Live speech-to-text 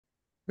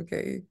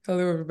Okay,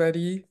 hello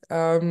everybody.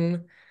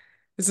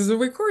 This is a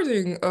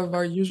recording of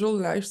our usual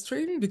live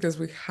stream because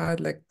we had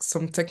like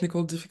some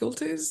technical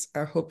difficulties.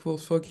 I hope you'll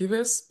forgive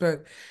us,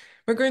 but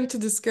we're going to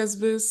discuss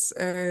this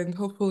and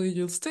hopefully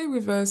you'll stay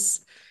with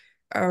us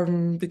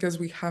because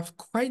we have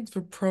quite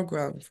the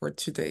program for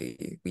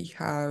today. We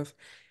have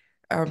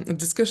a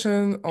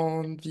discussion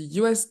on the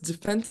US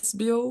defense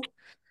bill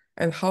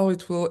and how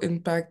it will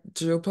impact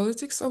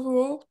geopolitics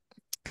overall.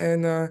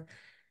 And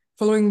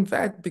following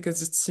that,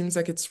 because it seems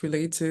like it's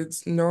related,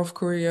 North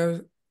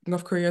Korea's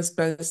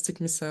ballistic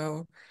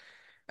missile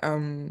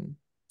um,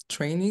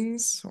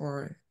 trainings,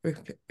 or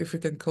if we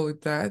can call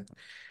it that.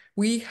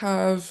 We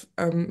have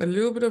a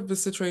little bit of the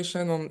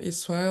situation on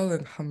Israel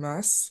and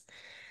Hamas.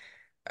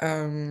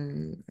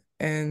 And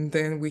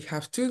then we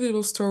have two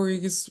little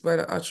stories,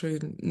 but actually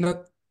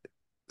not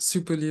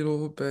super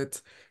little, but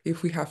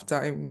if we have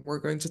time, we're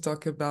going to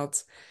talk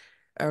about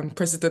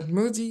President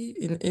Modi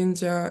in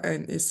India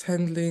and his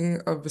handling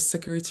of the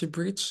security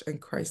breach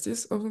and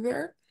crisis over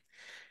there,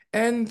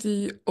 and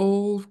the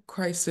oil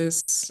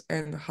crisis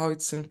and how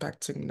it's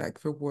impacting like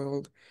the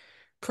world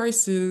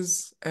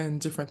prices and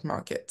different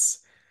markets.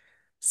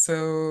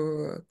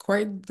 So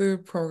quite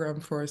the program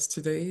for us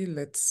today.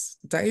 Let's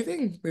dive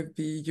in with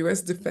the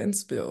US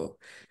defense bill.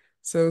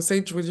 So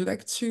Sage, would you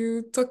like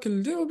to talk a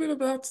little bit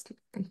about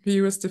the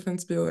US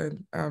defense bill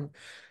and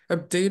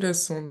update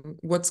us on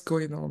what's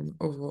going on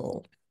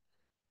overall?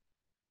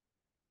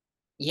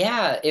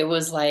 Yeah, it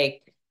was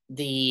like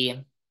the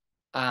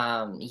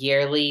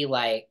yearly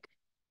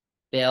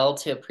bill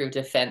to approve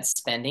defense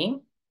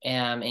spending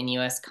in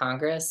US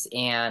Congress,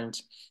 and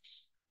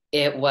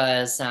it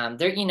was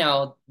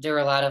there were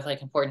a lot of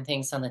like important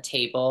things on the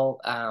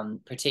table,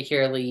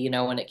 particularly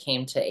when it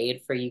came to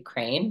aid for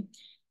Ukraine.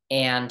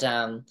 And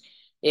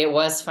it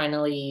was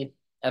finally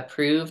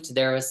approved.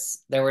 There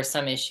were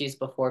some issues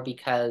before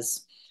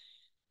because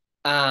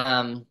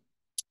um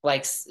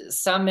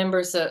some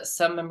members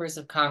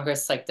of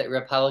Congress, like the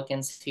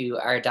Republicans who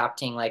are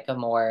adopting like a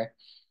more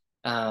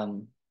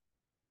um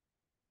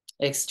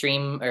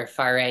extreme or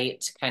far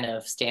right kind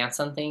of stance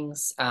on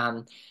things,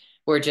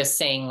 were just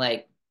saying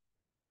like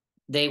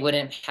they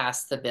wouldn't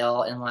pass the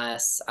bill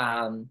unless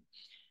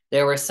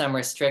there were some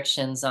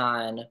restrictions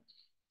on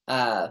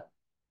uh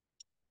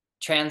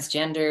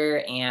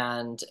transgender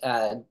and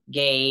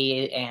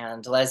gay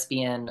and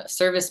lesbian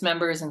service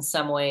members in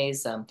some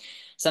ways,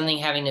 something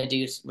having to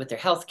do with their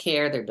health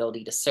care, their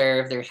ability to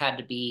serve. There had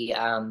to be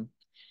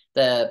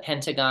the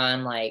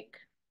Pentagon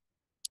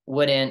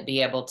wouldn't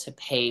be able to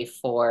pay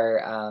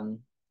for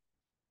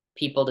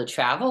people to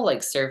travel,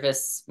 like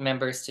service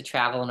members to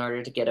travel in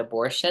order to get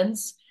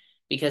abortions,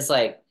 because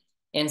like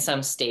in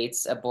some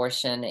states,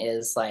 abortion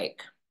is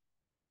like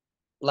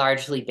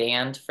largely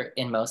banned for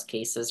in most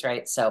cases,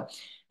 right? So,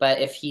 but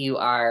if you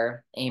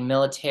are a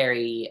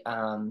military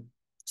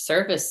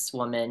service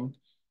woman,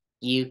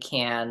 the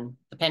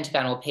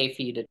Pentagon will pay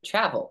for you to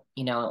travel,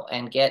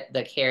 and get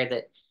the care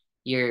that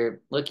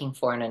you're looking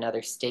for in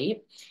another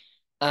state.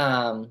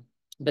 Um,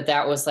 but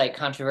that was like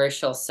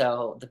controversial,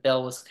 so the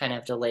bill was kind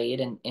of delayed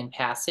in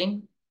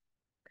passing.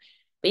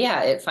 But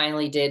yeah, it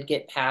finally did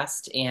get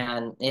passed,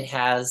 and it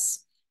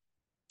has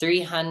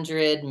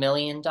 $300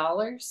 million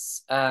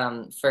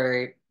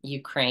for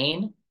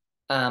Ukraine,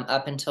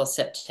 up until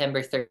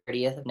September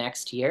 30th of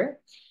next year.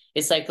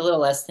 It's like a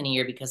little less than a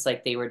year because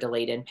like they were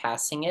delayed in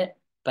passing it,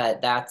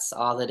 but that's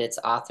all that it's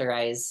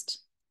authorized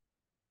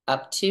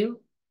up to.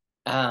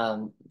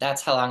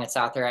 That's how long it's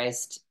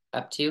authorized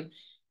up to.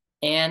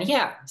 And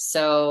yeah,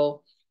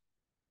 so,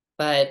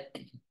 but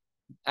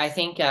I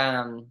think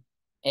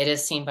it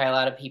is seen by a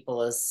lot of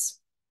people as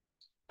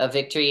a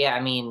victory. I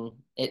mean,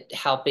 it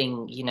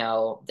helping,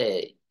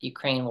 the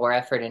Ukraine war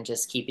effort and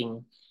just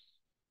keeping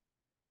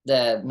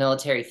the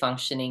military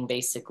functioning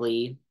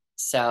basically.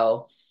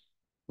 So,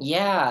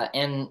 yeah,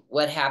 and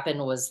what happened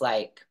was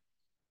like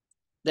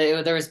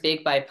there was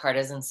big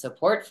bipartisan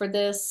support for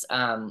this.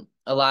 A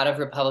lot of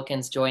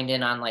Republicans joined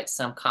in on like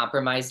some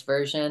compromised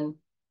version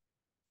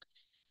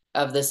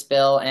of this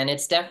bill, and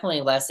it's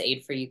definitely less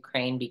aid for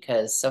Ukraine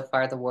because so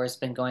far the war's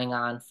been going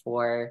on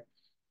for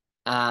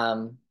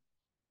um,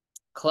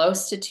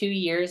 close to 2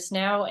 years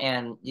now,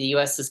 and the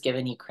US has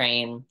given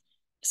Ukraine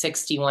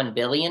 $61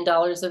 billion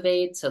of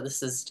aid. So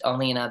this is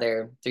only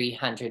another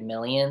 300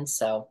 million.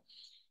 So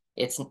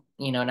it's,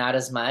 not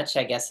as much.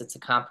 I guess it's a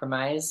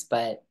compromise,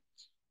 but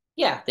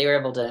yeah, they were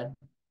able to,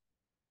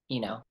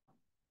 you know,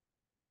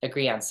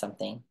 agree on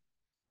something.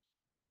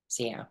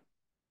 So yeah,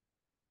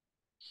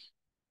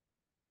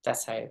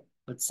 that's how I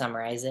would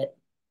summarize it.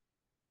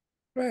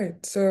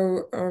 Right.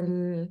 So,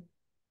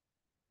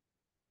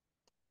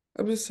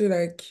 obviously,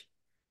 like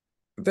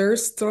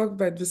there's talk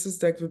that this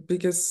is like the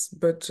biggest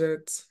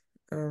budget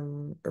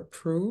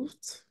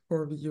approved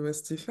for the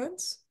US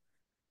defense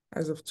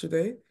as of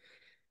today.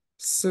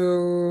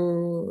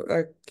 So,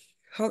 like,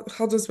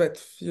 how does that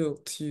feel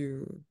to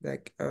you,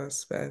 like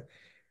us, that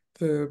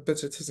the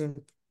budget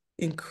isn't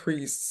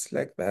increased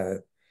like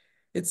that?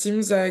 It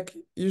seems like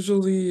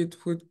usually it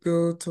would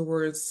go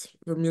towards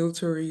the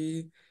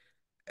military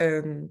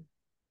and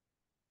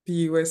the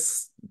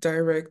US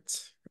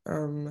direct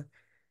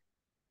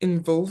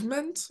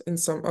involvement in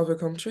some other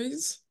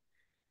countries.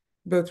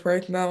 But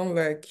right now,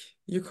 like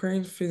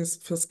Ukraine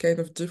feels kind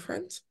of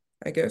different,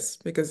 I guess,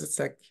 because it's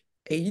like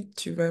aid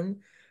to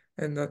them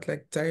and not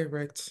like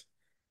direct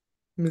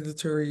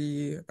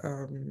military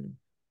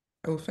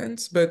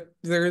offense. But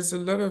there is a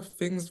lot of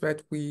things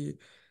that we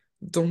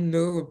don't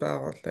know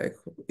about. Like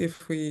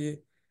if we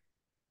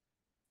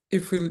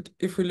if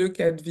we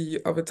look at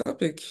the other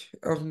topic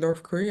of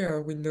North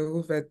Korea, we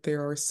know that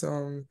there are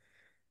some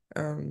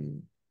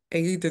um,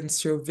 aid and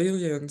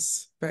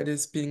surveillance that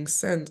is being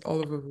sent all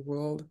over the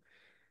world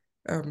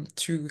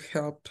to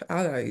help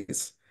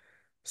allies.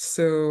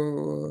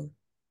 So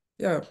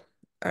yeah,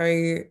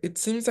 it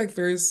seems like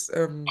there is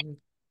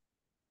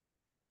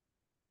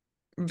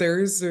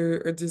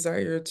a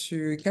desire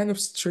to kind of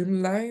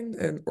streamline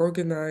and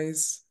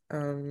organize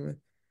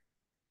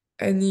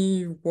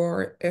any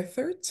war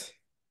effort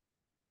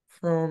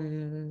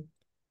from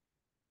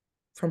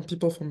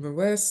people from the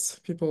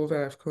West, people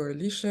that have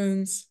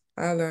coalitions,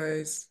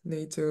 allies,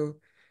 NATO,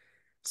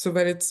 so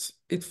that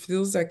it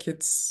feels like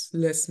it's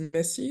less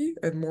messy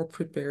and more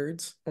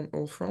prepared on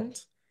all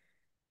fronts.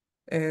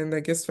 And I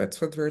guess that's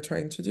what we're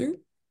trying to do.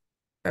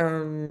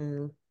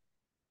 Um,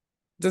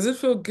 does it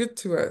feel good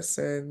to us?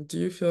 And do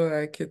you feel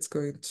like it's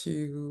going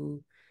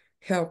to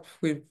help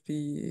with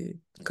the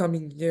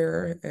coming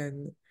year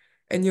and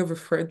any other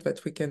threat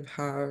that we can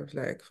have,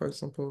 like, for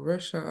example,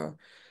 Russia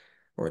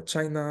or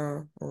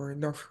China or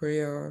North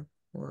Korea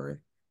or,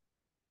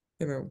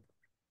 you know,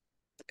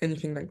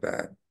 anything like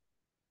that?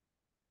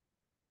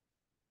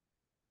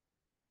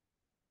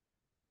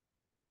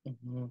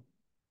 Mhm.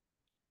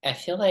 I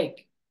feel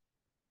like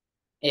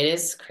it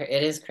is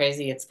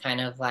crazy. It's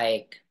kind of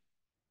like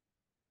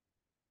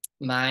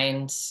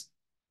mind.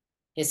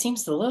 It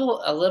seems a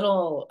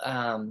little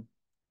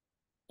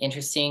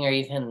interesting or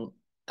even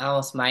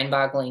almost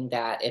mind-boggling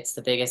that it's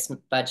the biggest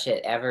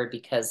budget ever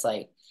because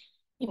like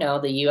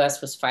the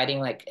US was fighting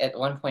like at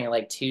one point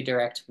like two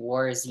direct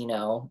wars,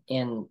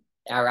 in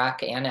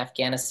Iraq and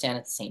Afghanistan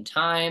at the same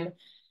time.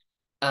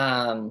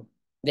 Um,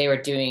 they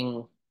were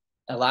doing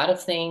a lot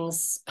of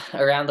things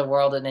around the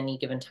world at any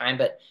given time,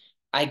 but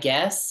I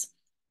guess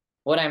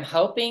what I'm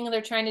hoping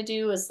they're trying to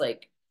do is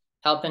like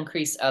help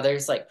increase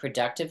others like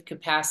productive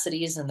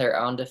capacities and their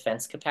own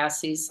defense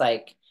capacities,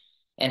 like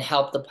and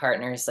help the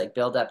partners like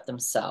build up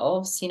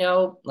themselves,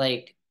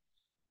 like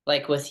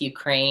with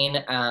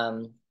Ukraine.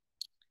 I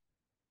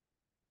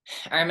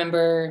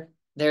remember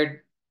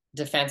their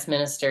defense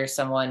minister,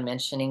 someone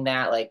mentioning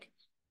that, like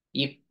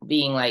you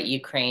being like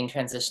Ukraine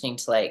transitioning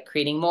to like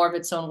creating more of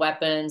its own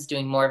weapons,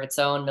 doing more of its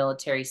own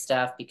military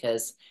stuff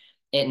because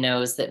it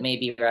knows that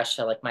maybe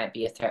Russia like might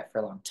be a threat for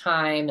a long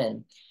time.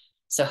 And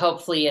so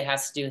hopefully it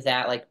has to do with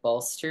that, like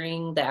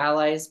bolstering the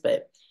allies.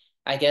 But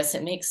I guess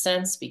it makes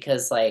sense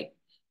because like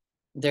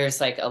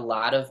there's like a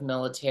lot of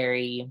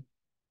military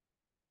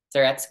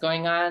threats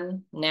going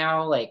on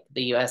now. Like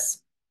the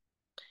US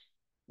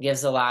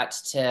gives a lot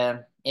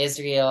to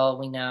Israel,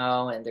 we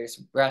know, and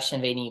there's Russia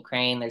invading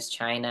Ukraine, there's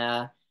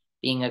China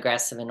being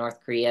aggressive in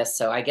North Korea.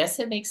 So I guess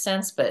it makes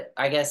sense, but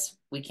I guess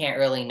we can't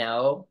really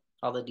know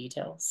all the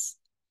details.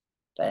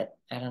 But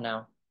I don't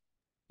know.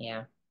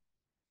 Yeah.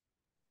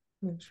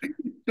 Yes.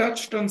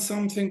 Touched on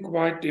something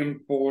quite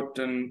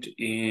important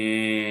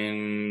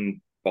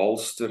in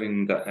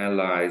bolstering the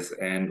allies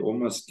and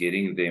almost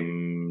getting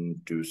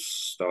them to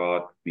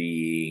start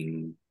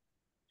being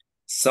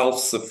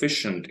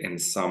self-sufficient in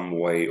some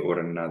way or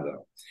another.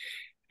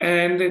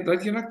 And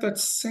that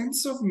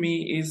sense of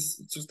me is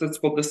just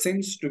that's what the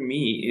sense to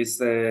me is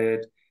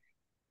that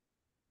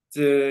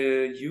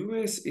the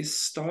US is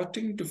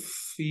starting to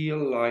feel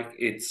like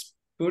it's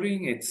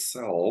putting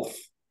itself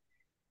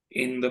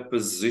in the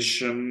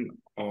position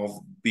of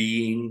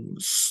being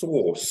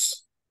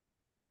source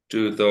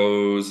to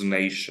those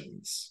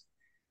nations,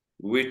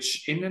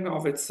 which in and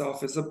of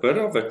itself is a bit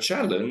of a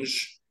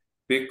challenge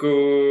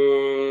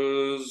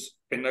because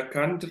in a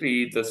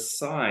country the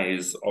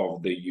size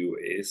of the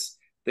US,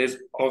 there's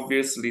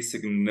obviously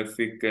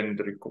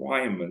significant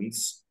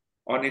requirements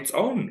on its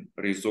own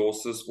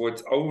resources for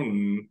its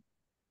own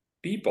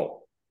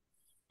people.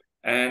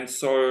 And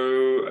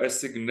so a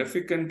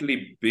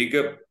significantly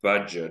bigger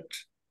budget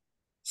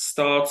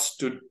starts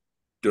to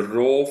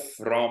draw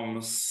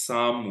from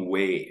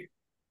somewhere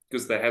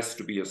because there has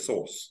to be a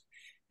source.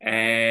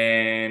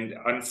 And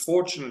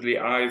unfortunately,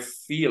 I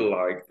feel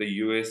like the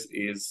US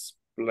is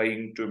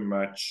playing too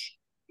much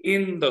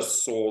in the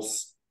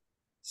source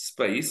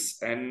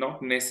space and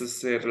not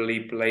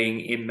necessarily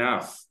playing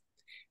enough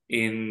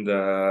in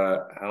the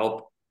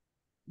help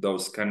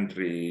those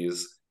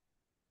countries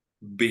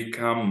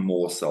become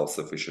more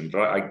self-sufficient,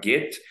 right? I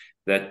get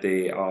that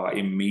there are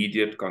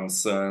immediate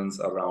concerns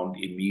around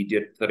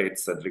immediate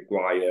threats that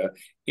require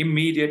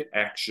immediate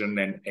action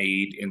and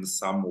aid in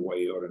some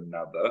way or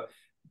another.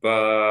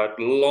 But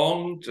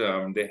long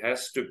term, there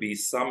has to be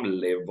some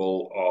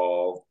level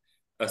of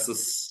a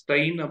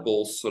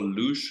sustainable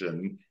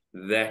solution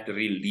that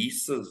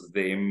releases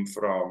them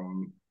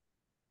from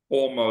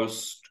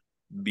almost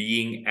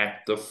being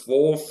at the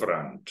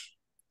forefront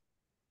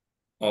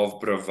of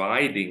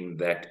providing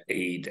that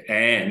aid?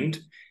 And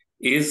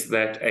is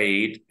that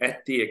aid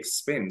at the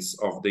expense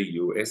of the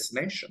US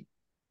nation?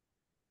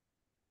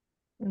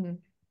 Mm.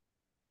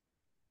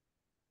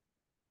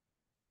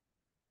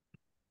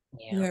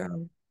 Yeah. Yeah,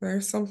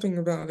 there's something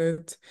about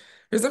it.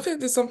 There's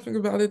definitely something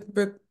about it,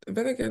 but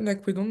then again,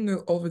 like we don't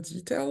know all the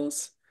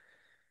details.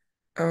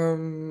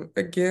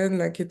 Again,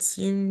 like it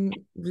seemed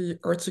the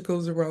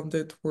articles around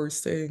it were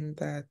saying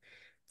that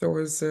there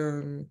was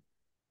a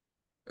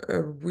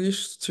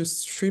wish to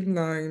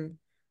streamline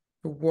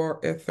the war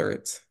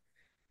effort.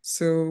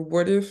 So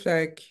what if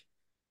like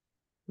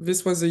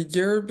this was a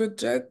year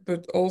budget,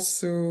 but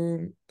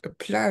also a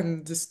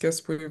plan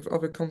discussed with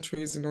other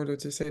countries in order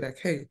to say like,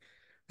 hey,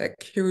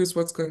 like here's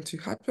what's going to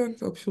happen,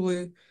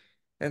 hopefully,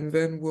 and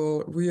then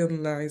we'll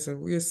reanalyze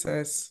and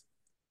reassess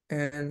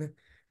and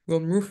we'll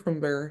move from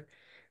there.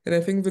 And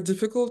I think the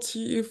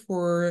difficulty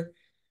for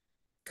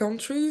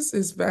countries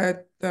is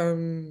that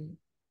the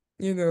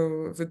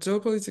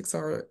geopolitics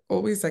are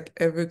always like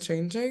ever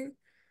changing.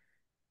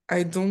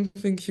 I don't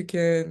think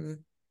it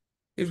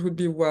would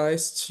be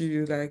wise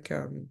to like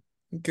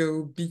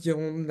go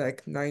beyond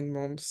like 9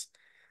 months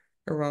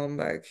around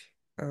like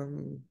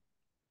um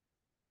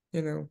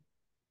you know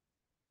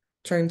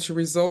trying to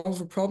resolve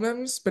the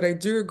problems. But I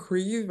do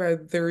agree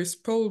that there is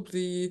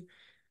probably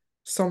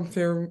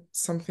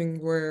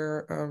something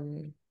where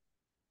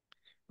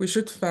we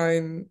should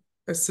find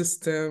a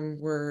system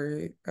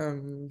where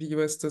the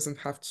US doesn't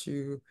have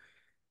to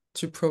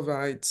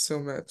provide so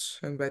much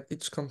and that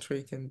each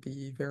country can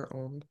be their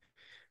own.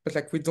 But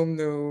like we don't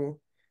know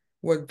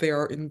what they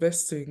are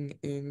investing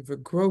in the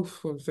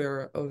growth of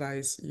their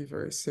allies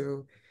either.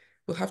 So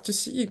we'll have to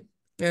see.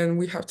 And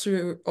we have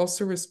to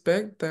also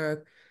respect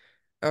that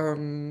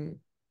um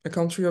a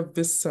country of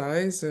this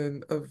size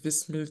and of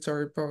this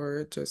military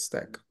power just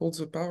like holds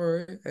the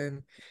power,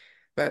 and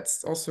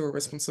that's also a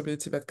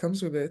responsibility that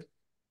comes with it.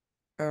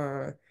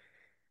 Uh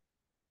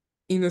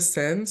in a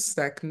sense,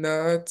 like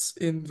not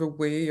in the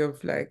way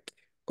of like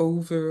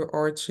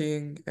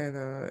overarching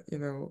and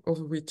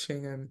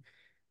overreaching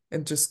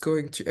and just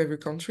going to every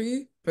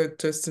country, but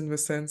just in the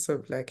sense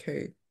of like,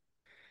 hey,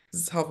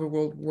 this is how the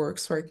world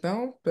works right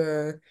now.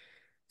 But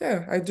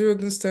yeah, I do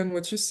understand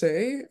what you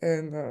say,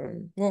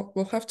 and well,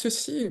 we'll have to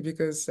see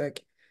because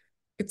like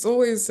it's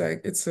always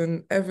like it's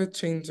an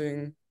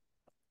ever-changing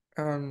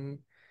um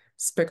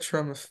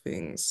spectrum of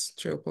things,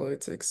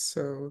 geopolitics.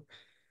 So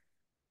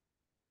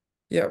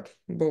yeah,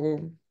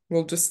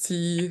 we'll just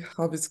see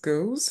how this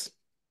goes.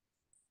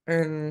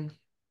 And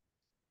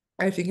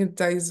I think it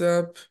ties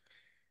up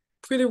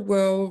pretty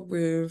well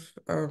with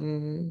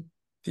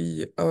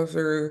the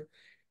other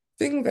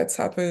thing that's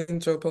happened in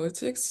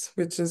geopolitics,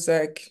 which is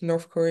like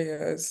North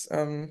Korea's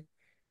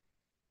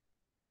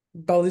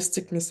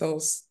ballistic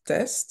missiles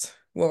test.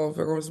 Well,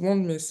 there was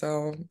one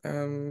missile,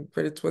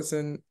 but it was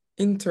an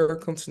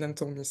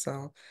intercontinental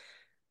missile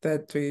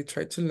that they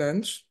tried to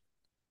launch.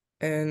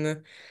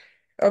 And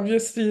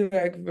obviously,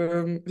 like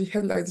the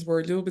headlines were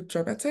a little bit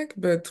dramatic,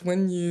 but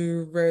when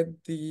you read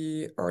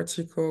the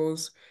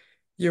articles,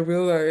 you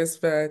realize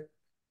that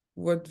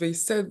what they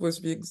said was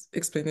the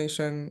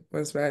explanation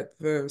was that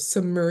the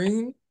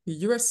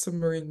US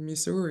submarine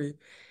Missouri,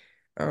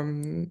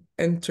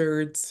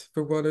 entered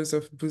the waters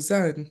of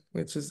Busan,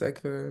 which is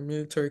like the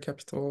military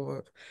capital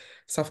of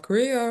South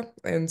Korea.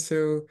 And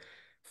so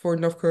for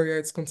North Korea,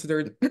 it's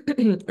considered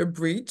a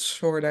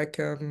breach or like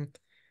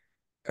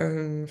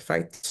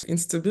fight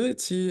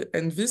instability.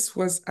 And this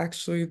was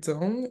actually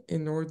done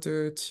in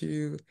order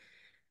to,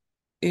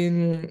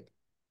 in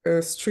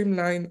a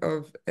streamline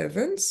of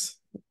events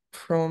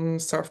from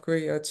South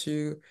Korea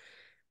to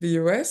the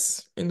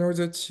US, in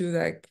order to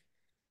like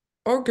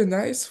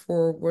organize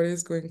for what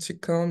is going to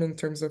come in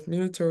terms of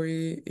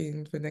military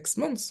in the next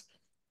months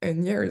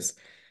and years,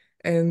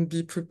 and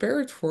be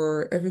prepared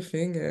for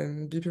everything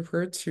and be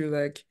prepared to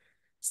like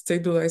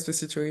stabilize the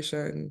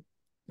situation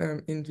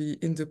in the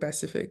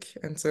Indo-Pacific.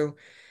 And so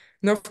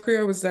North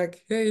Korea was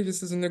like, hey,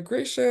 this is an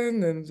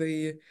aggression, and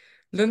they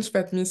launched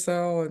that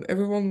missile, and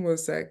everyone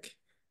was like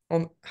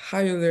on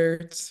high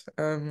alert.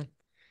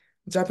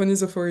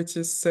 Japanese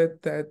authorities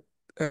said that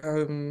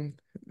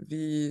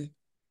the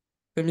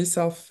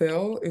missile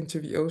fell into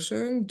the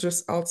ocean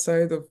just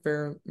outside of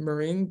their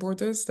marine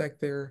borders, like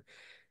their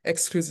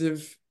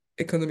exclusive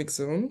economic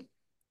zone.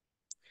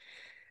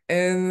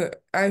 And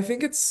I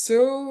think it's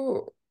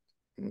so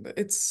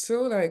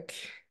like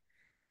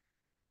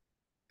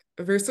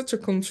there's such a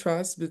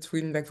contrast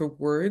between like the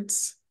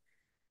words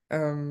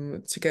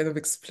to kind of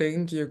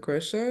explain the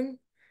aggression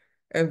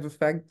and the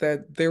fact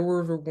that they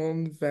were the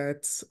one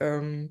that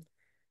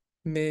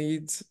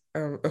made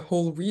a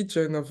whole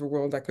region of the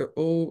world, like a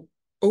whole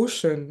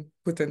ocean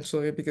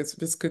potentially, because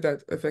this could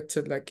have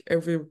affected like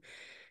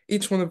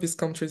each one of these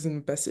countries in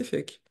the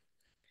Pacific,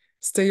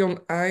 stay on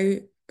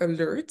high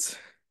alert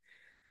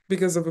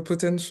because of a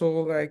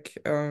potential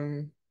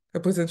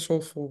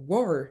for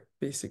war,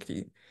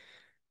 basically.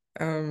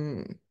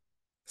 Um,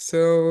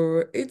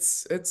 so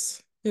it's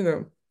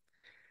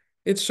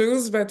it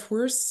shows that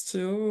we're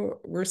still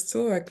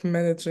like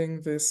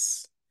managing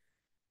this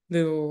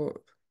little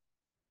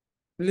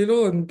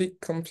little and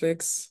big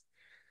conflicts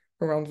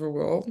around the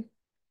world.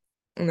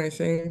 And I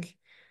think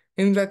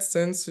in that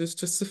sense, it's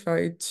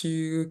justified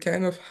to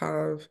kind of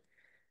have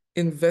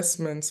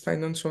investments,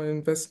 financial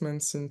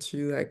investments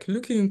into like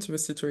looking into the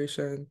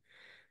situation.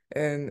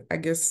 And I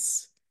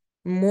guess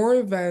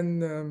more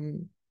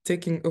than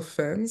taking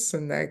offense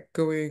and like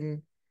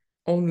going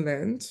on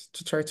land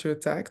to try to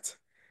attack,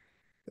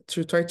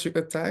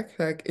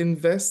 like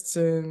invest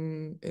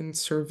in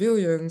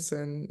surveillance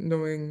and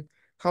knowing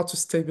how to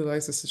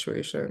stabilize the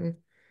situation.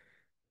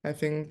 I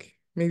think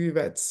maybe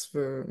that's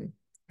the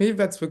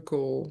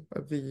goal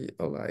of the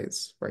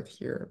allies right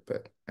here,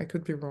 but I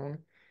could be wrong.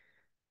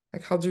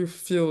 Like, how do you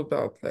feel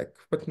about like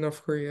what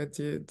North Korea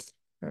did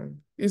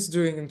and is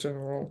doing in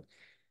general?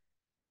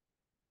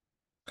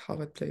 How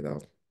that played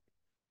out?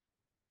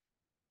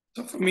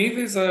 So for me,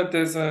 there's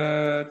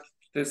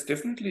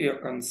definitely a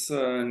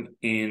concern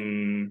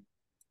in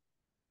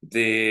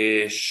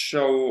the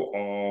show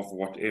of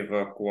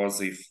whatever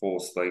quasi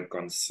force they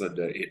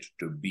consider it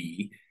to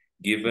be,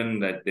 given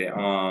that there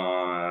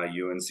are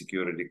UN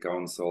Security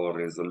Council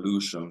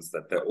resolutions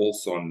that they're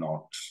also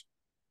not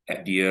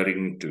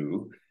adhering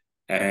to,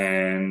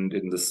 and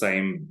in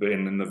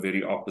the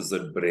very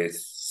opposite breath,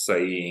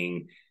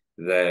 saying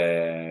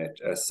that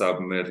a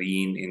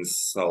submarine in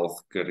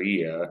South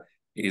Korea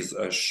is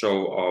a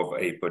show of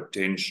a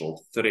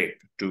potential threat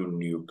to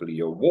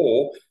nuclear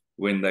war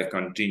when they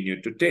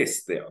continue to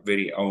test their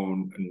very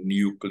own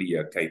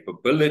nuclear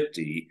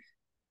capability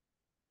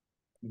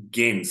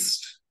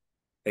against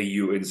a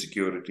UN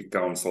Security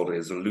Council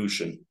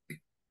resolution.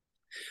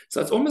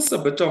 So it's almost a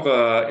bit of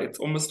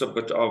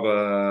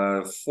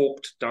a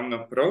forked tongue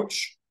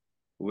approach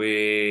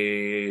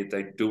where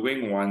they're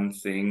doing one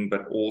thing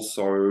but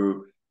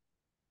also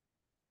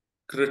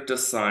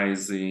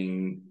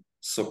criticizing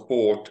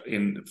support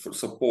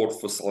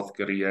for South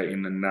Korea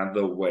in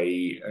another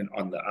way and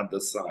on the other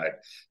side.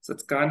 So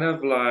it's kind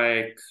of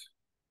like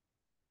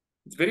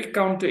it's very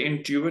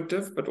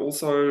counterintuitive, but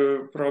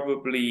also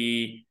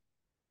probably,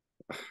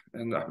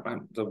 and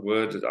the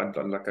word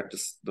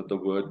the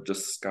word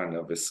just kind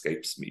of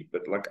escapes me.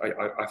 But like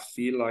I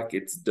feel like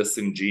it's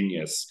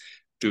disingenuous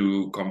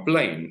to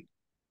complain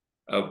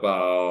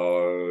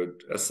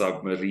about a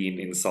submarine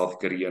in South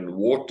Korean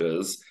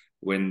waters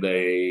when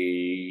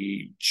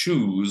they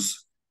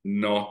choose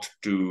not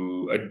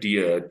to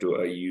adhere to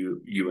a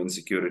UN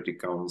Security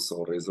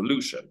Council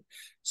resolution.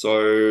 So,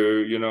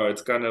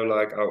 it's kind of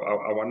like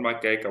I want my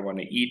cake, I want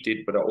to eat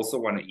it, but I also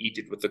want to eat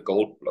it with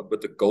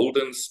a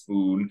golden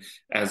spoon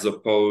as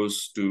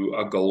opposed to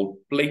a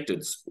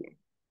gold-plated spoon.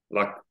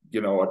 Like,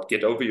 what,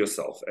 get over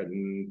yourself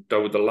and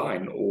toe the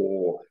line,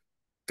 or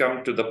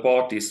come to the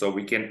party so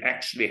we can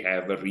actually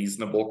have a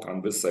reasonable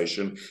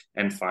conversation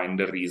and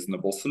find a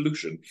reasonable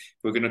solution.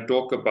 If we're going to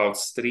talk about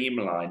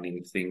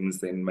streamlining things,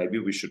 then maybe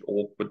we should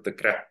all put the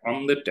crap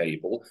on the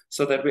table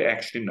so that we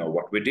actually know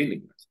what we're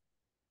dealing with.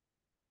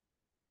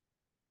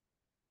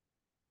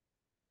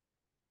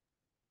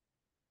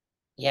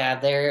 Yeah,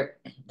 they're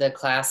the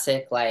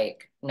classic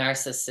like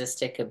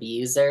narcissistic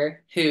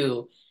abuser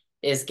who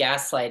is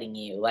gaslighting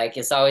you. Like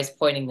it's always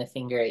pointing the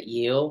finger at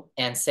you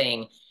and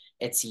saying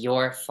it's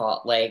your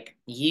fault. Like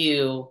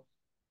you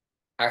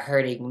are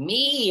hurting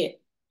me,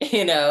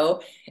 you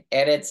know?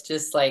 And it's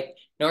just like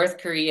North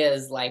Korea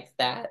is like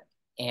that.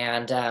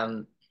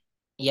 And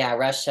yeah,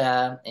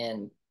 Russia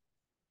and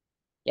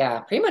yeah,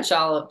 pretty much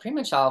all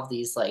of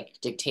these like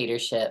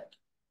dictatorship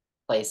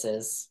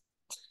places.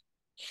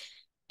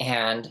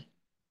 And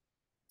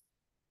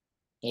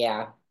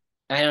yeah.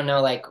 I don't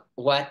know, like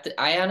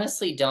I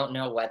honestly don't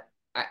know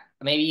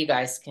maybe you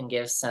guys can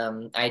give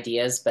some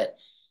ideas, but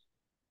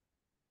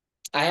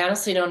I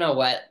honestly don't know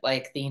what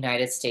like the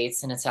United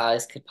States and its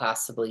allies could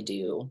possibly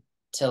do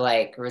to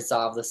like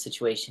resolve the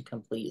situation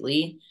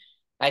completely.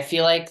 I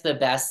feel like the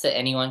best that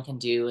anyone can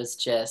do is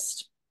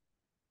just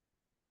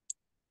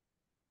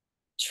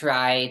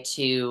try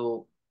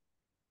to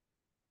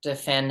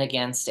defend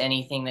against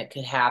anything that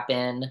could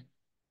happen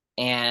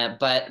and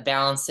but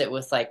balance it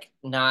with like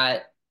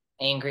not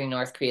angering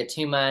North Korea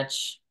too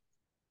much.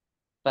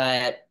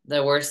 But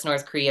the worst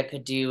North Korea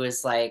could do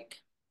is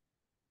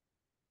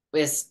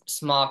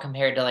small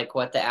compared to like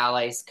what the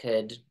Allies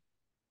could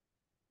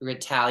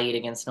retaliate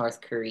against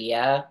North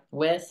Korea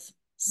with.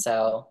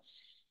 So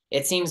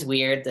it seems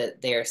weird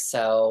that they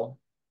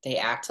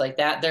act like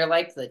that. They're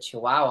like the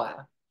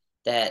Chihuahua,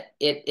 that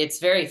it's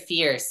very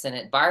fierce and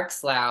it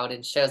barks loud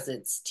and shows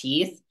its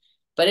teeth,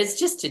 but it's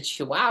just a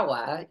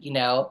Chihuahua, you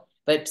know.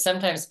 But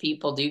sometimes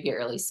people do get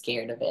really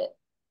scared of it,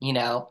 you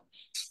know.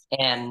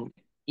 And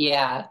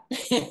yeah.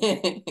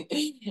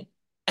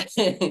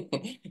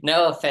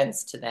 No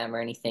offense to them or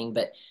anything,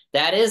 but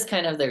that is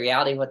kind of the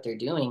reality of what they're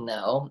doing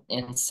though.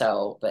 And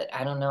so, but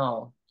I don't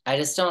know. I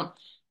just don't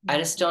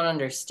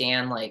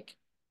understand like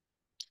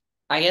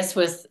I guess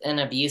with an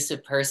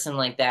abusive person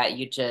like that,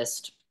 you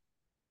just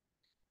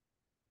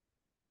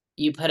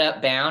you put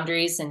up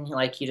boundaries and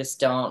like you just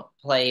don't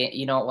play,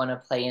 you don't want to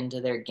play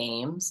into their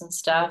games and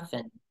stuff.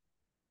 And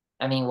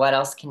I mean, what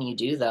else can you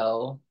do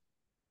though?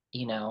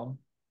 You know,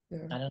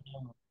 Yeah. I don't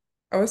know.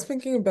 I was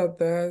thinking about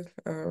that.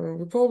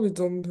 We probably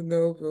don't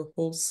know the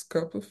whole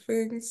scope of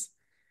things.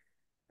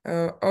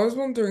 I was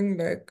wondering,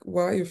 like,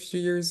 why a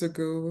few years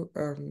ago,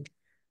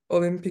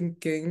 Olympic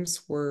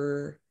Games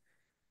were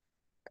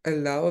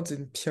allowed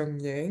in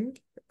Pyongyang,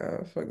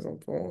 for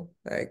example.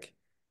 Like,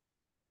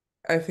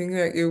 I think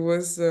like it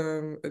was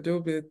a little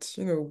bit,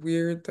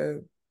 weird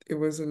that it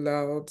was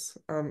allowed.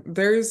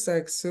 There is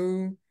like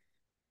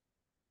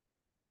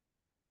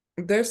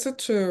there's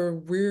such a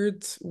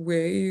weird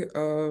way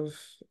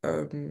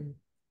um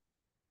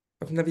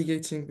of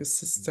navigating the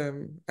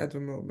system at the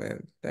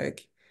moment.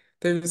 Like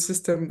there's a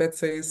system that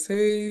says,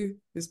 hey,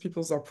 these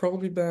peoples are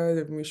probably bad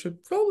and we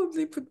should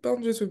probably put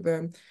boundaries with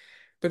them,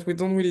 but we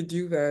don't really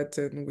do that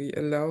and we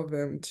allow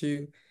them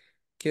to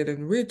get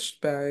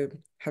enriched by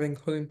having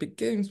Olympic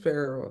Games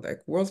there or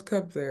like World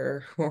Cup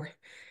there or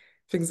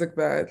things like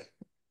that.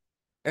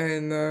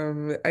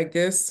 And I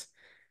guess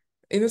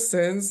in a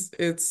sense,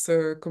 it's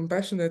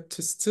compassionate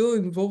to still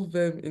involve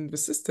them in the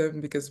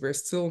system because they're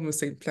still on the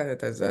same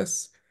planet as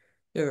us,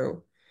 you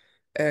know,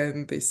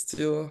 and they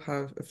still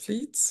have a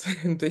fleet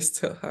and they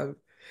still have,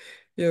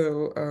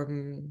 you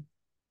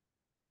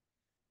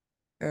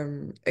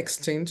know,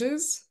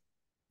 exchanges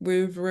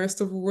with the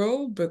rest of the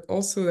world, but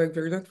also like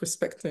they're not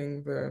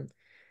respecting the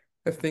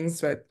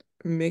things that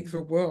make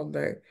the world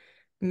like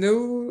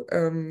no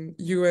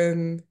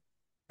UN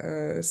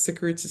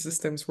security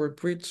systems were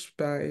breached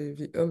by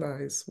the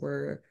allies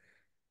where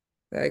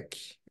like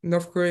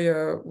North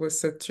Korea was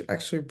said to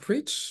actually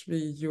breach the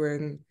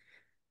UN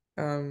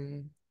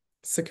um,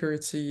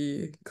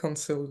 Security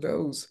Council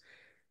laws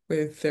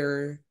with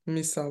their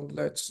missile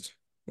launched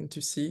into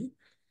sea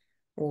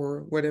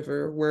or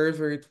whatever,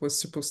 wherever it was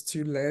supposed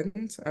to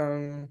land.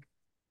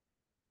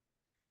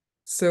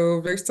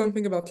 So there's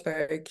something about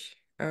like,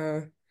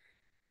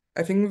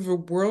 I think the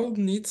world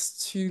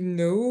needs to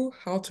know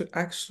how to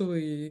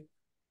actually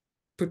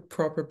put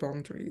proper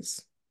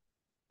boundaries,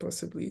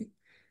 possibly.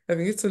 I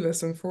think it's a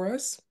lesson for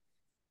us.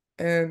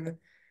 And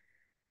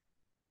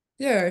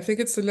yeah, I think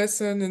it's a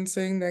lesson in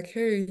saying like,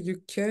 hey,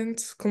 you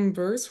can't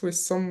converse with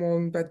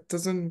someone that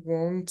doesn't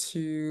want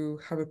to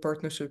have a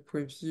partnership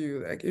with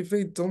you. Like if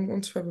they don't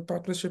want to have a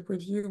partnership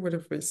with you,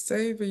 whatever they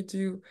say they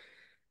do,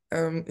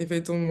 if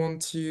they don't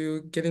want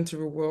to get into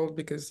the world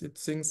because it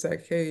thinks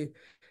like, hey,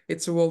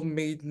 it's a world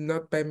made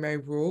not by my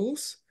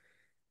rules,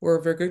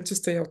 or they're going to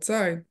stay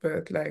outside,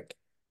 but like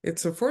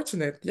it's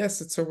unfortunate.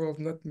 Yes, it's a world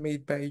not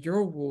made by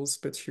your rules,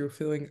 but you're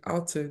feeling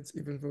outed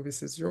even though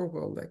this is your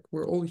world. Like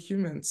we're all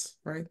humans,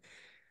 right?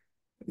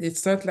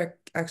 It's not like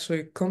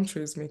actually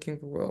countries making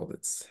the world.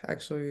 It's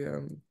actually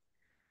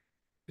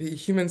the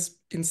humans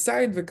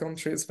inside the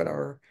countries that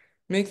are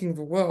making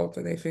the world.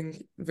 And I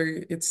think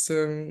very it's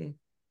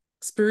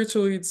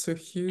spiritually it's a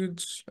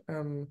huge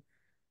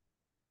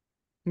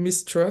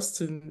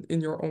mistrust in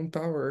your own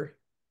power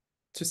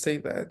to say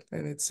that.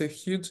 And it's a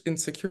huge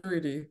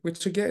insecurity,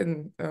 which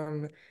again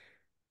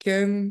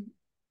can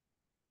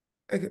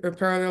a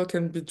parallel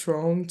can be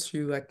drawn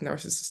to like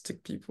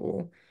narcissistic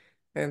people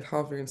and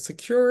how they're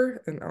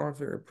insecure and how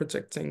they're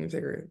projecting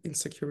their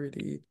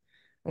insecurity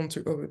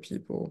onto other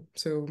people.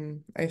 So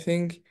I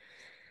think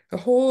a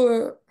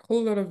whole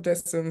lot of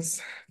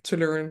lessons to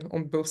learn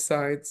on both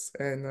sides.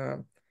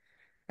 And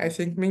I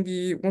think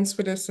maybe once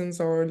the lessons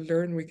are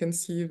learned, we can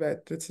see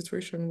that the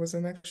situation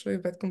wasn't actually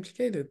that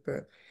complicated.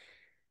 But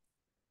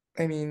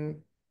I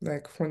mean,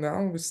 like for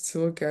now, we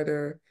still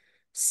gotta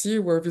see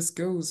where this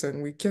goes,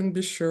 and we can't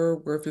be sure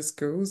where this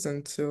goes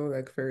until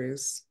like there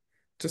is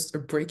just a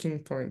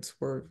breaking point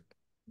where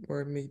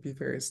maybe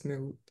there is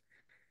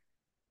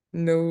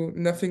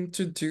nothing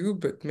to do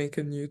but make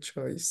a new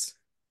choice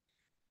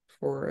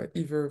for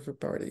either of the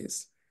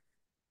parties.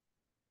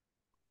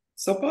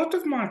 So part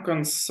of my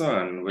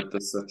concern with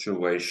the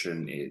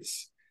situation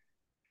is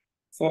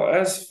for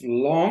as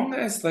long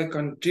as they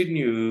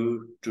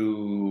continue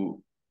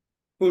to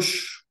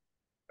push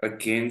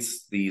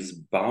against these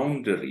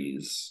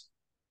boundaries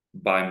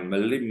by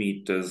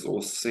millimeters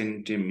or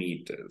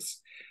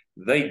centimeters,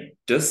 they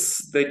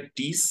desensitize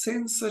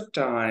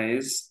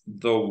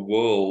the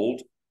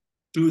world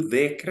to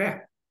their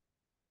crap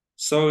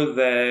so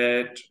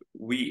that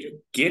we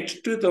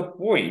get to the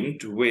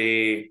point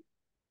where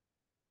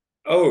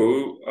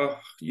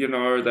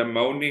they're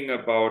moaning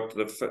about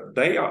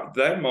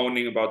they're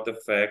moaning about the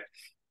fact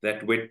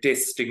that we're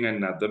testing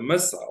another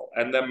missile,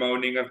 and they're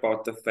moaning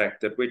about the fact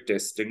that we're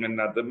testing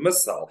another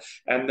missile,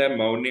 and they're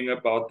moaning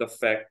about the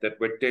fact that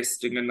we're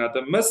testing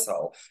another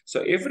missile.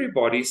 So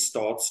everybody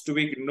starts to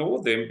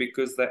ignore them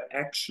because they're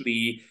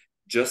actually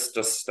just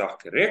a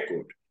stuck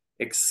record,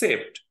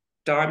 except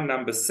time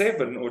number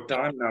 7 or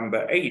time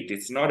number 8,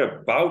 it's not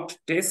about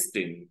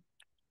testing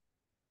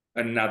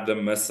another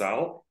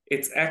missile.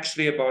 It's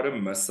actually about a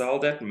missile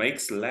that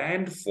makes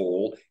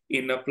landfall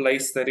in a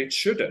place that it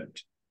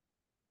shouldn't.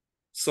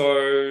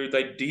 So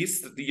they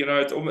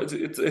it's almost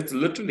it's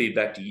literally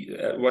that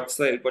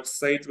what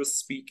Sage was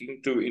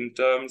speaking to in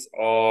terms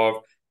of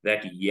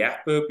that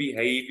yapper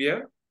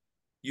behavior.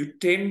 You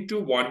tend to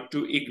want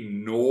to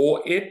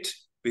ignore it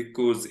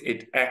because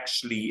it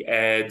actually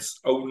adds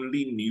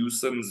only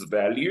nuisance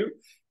value,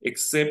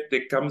 except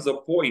there comes a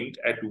point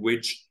at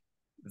which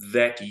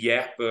that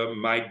yapper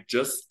might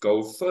just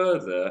go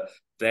further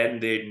than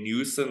their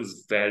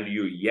nuisance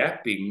value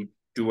yapping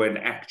to an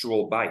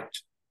actual bite.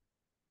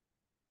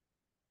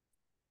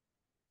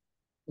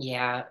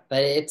 Yeah,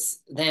 but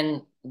it's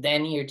then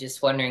you're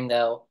just wondering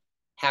though,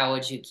 how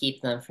would you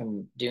keep them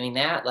from doing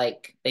that?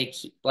 Like they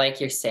keep, like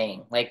you're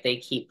saying, like they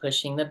keep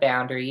pushing the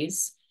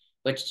boundaries,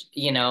 which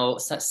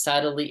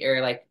subtly,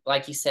 or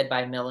like you said,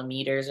 by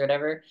millimeters or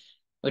whatever,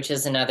 which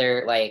is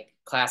another like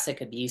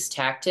classic abuse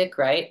tactic,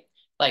 right?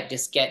 Like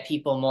just get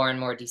people more and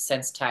more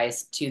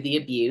desensitized to the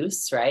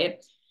abuse,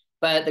 right?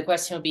 But the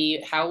question would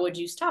be, how would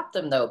you stop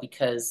them though?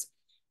 Because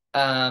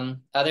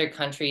other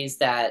countries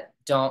that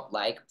don't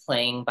like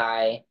playing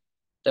by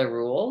the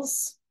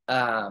rules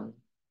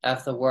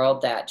of the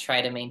world, that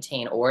try to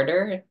maintain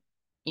order,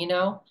 you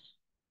know,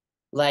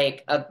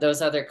 like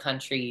those other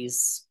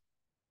countries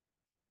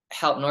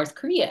help North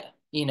Korea,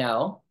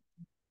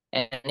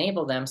 and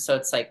enable them. So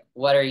it's like,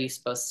 what are you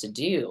supposed to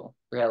do,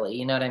 really?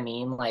 You know what I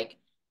mean? Like,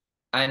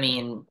 I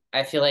mean,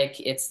 I feel like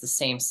it's the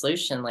same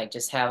solution, like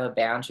just have a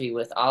boundary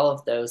with all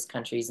of those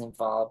countries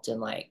involved,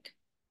 and like,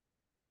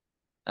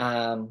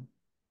 um,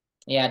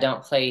 yeah,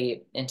 don't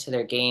play into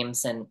their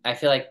games. And I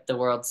feel like the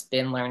world's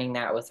been learning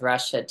that with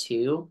Russia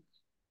too.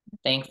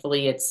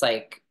 Thankfully, it's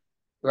like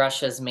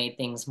Russia's made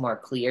things more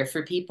clear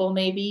for people,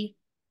 maybe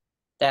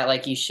that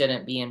like you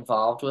shouldn't be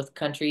involved with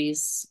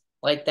countries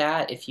like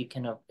that if you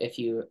can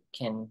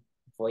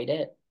avoid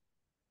it.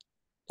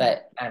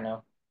 But I don't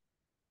know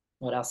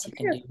what else I you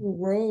think can do. that the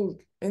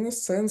world, in a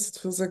sense, it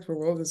feels like the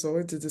world is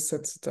already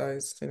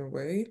desensitized in a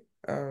way,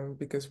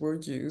 because we're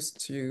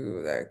used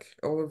to like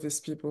all of these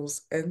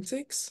people's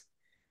antics.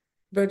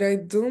 But I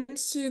don't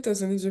see it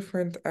as any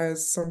different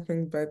as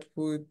something that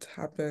would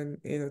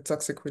happen in a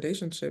toxic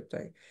relationship.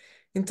 Like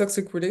in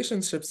toxic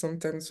relationships,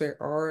 sometimes there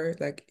are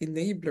like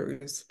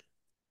enablers,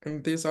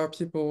 and these are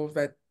people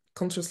that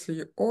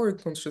consciously or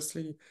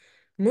unconsciously,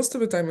 most of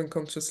the time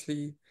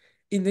unconsciously,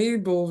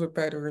 enable the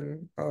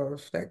pattern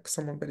of like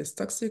someone that is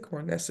toxic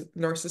or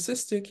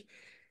narcissistic.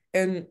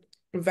 And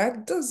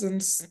that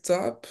doesn't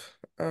stop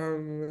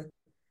um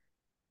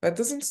that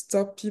doesn't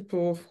stop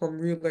people from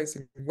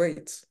realizing,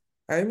 wait,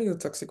 I'm in a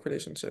toxic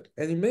relationship.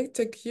 And it may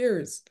take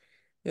years,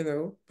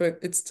 but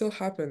it still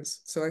happens.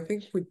 So I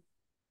think we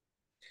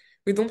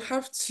don't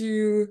have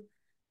to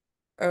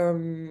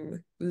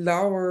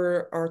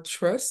lower our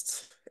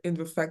trust in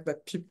the fact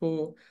that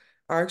people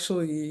are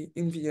actually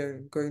in the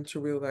end going to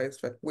realize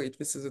that, wait,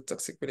 this is a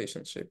toxic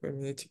relationship and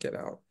we need to get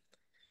out.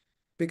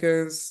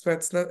 Because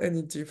that's not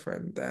any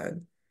different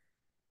than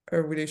a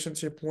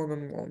relationship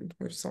one-on-one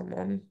with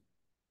someone,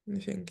 I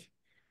think.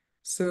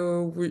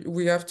 So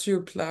we have to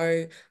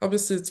apply,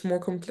 obviously it's more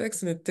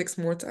complex and it takes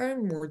more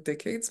time, more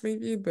decades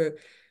maybe, but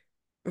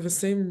the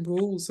same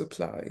rules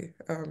apply.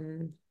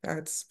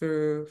 That's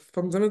the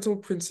fundamental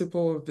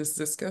principle of this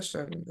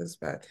discussion, is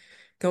that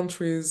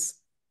countries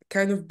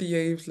kind of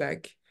behave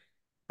like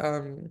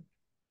um,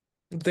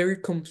 very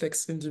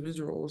complex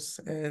individuals,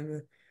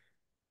 and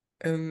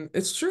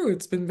it's true.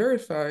 It's been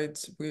verified.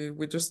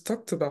 We just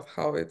talked about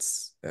how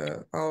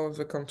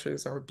the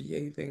countries are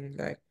behaving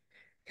like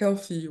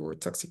healthy or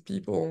toxic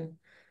people,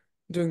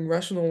 doing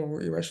rational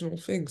or irrational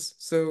things.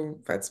 So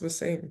that's the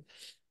same,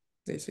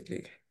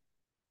 basically.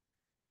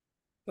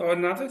 So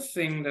another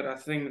thing that I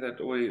think that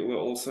we will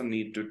also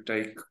need to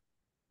take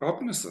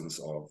cognizance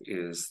of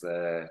is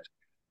that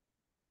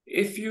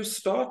if you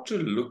start to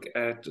look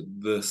at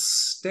the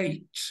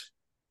state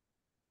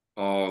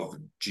of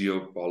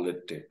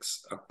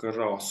geopolitics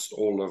across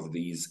all of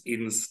these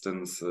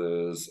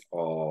instances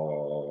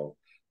of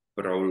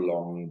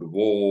prolonged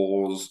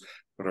wars,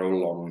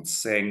 prolonged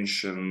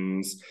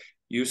sanctions,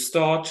 you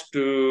start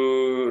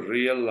to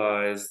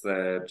realize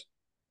that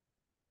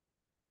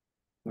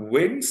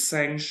when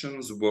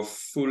sanctions were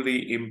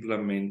fully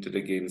implemented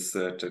against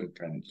certain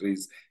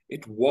countries,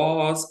 it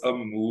was a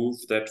move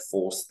that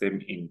forced them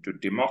into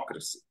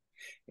democracy.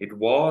 It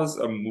was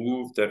a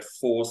move that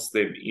forced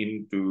them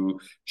into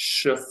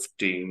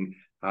shifting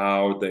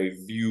how they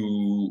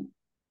view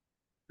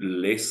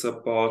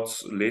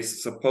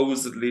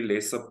supposedly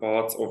lesser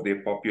parts of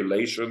their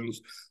populations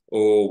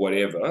or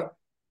whatever.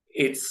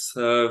 It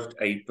served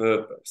a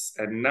purpose.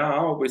 And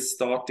now we're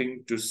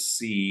starting to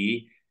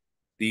see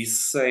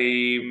these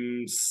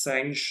same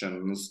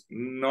sanctions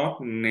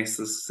not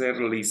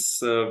necessarily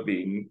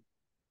serving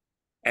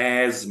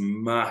as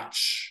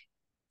much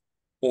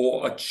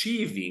or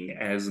achieving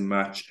as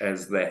much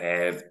as they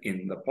have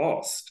in the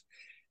past.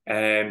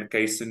 And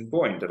case in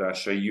point,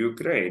 Russia,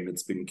 Ukraine,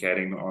 it's been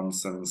carrying on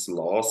since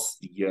last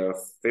year,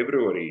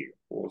 February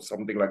or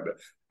something like that.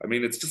 I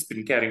mean, it's just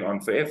been carrying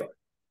on forever.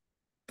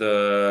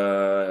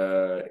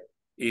 The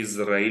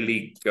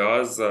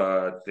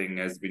Israeli-Gaza thing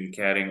has been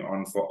carrying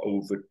on for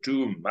over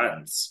 2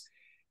 months.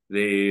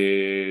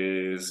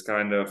 There's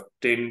kind of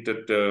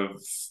tentative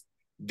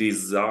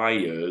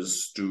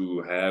desires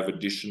to have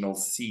additional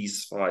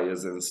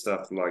ceasefires and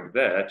stuff like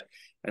that.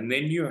 And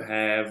then you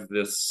have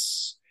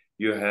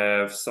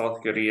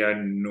South Korea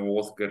and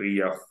North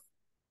Korea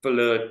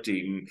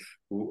flirting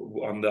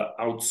on the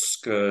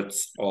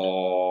outskirts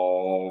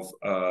of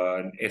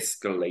an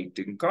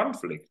escalating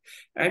conflict.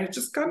 And it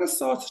just kind of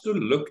starts to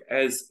look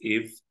as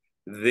if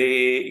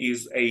there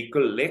is a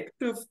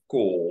collective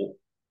call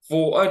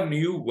for a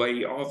new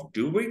way of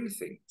doing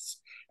things.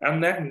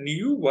 And that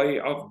new way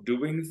of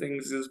doing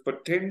things is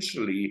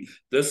potentially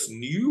this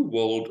new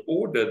world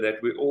order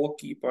that we all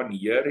keep on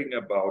hearing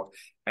about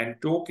and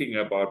talking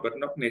about, but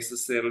not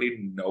necessarily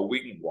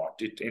knowing what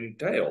it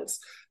entails.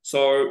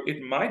 So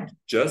it might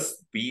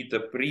just be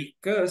the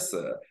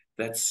precursor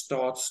that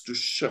starts to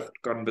shift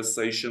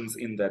conversations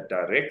in that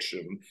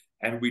direction.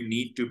 And we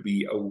need to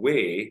be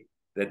aware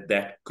that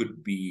that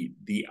could be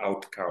the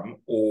outcome,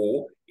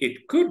 or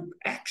it could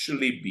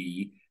actually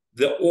be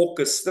the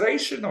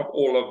orchestration of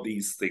all of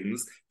these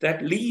things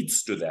that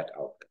leads to that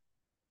outcome.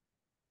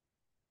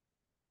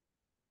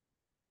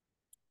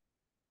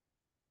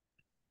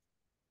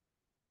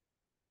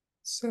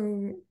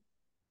 So,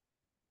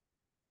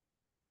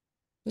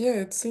 yeah,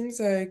 it seems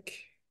like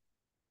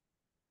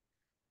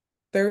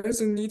there is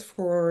a need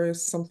for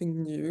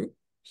something new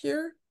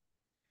here,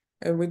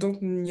 and we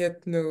don't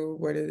yet know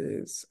what it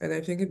is. And I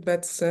think in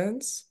that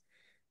sense,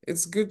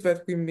 it's good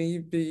that we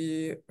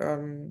maybe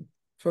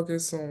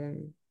focus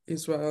on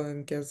Israel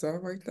and Gaza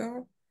right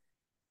now,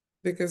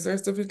 because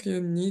there's definitely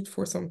a need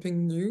for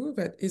something new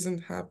that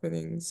isn't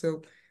happening.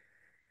 So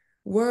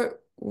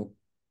what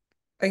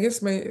I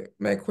guess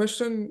my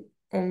question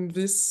on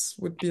this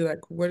would be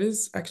like, what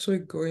is actually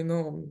going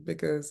on?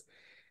 Because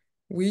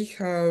we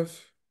have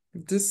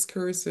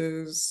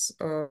discourses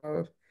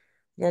of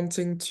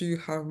wanting to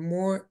have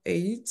more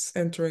aid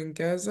entering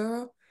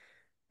Gaza,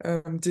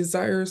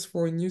 desires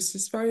for a new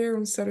ceasefire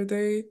on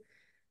Saturday,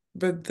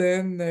 but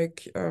then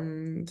like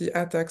the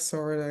attacks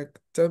are like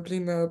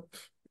doubling up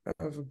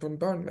of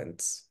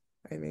bombardments.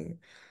 I mean,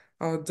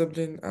 are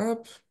doubling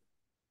up.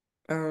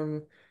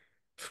 Um,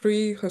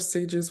 3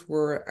 hostages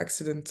were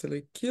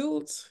accidentally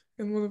killed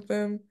in one of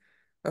them.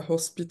 A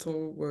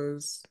hospital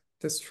was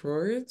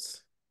destroyed.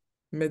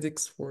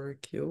 Medics were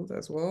killed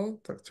as well,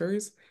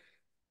 doctors.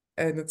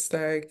 And it's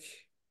like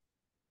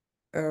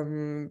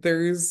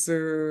there is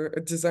a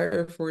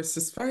desire for a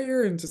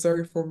ceasefire and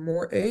desire for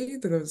more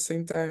aid, and at the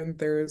same time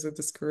there is a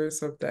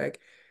discourse of like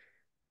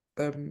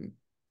um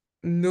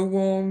no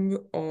one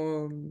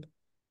on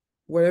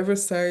whatever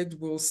side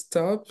will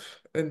stop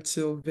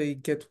until they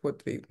get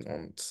what they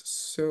want.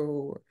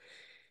 So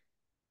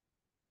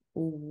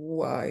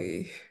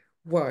why?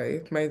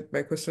 Why?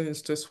 My question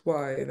is just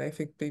why, and I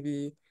think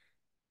maybe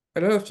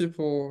a lot of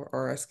people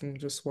are asking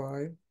just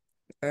why.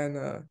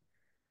 And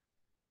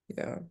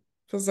yeah,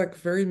 feels like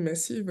very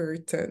messy, very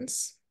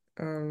tense.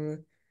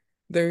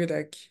 Very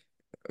like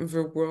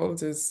the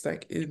world is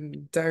like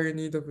in dire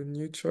need of a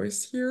new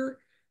choice here,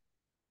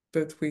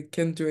 but we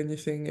can't do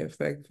anything if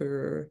like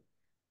the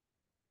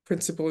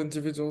principal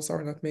individuals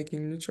are not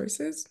making new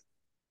choices.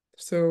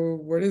 So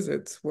what is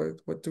it?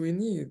 What do we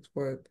need?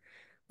 What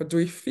do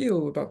we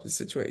feel about the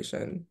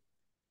situation?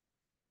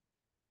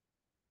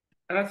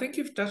 And I think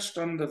you've touched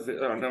on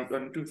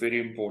on 2 very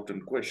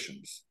important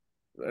questions.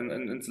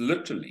 And it's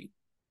literally,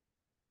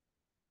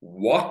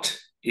 what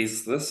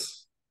is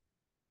this?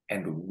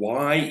 And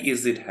why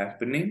is it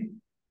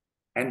happening?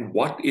 And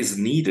what is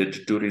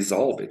needed to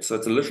resolve it? So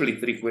it's literally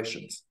 3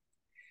 questions.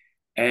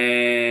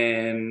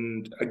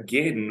 And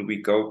again, we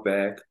go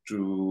back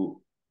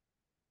to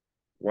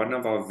one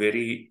of our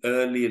very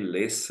early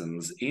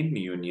lessons in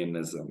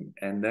unionism,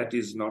 and that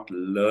is not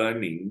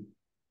learning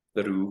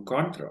through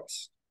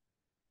contrast.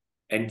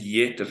 And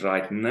yet,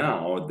 right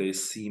now, there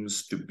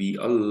seems to be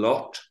a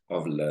lot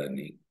of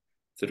learning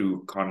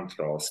through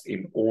contrast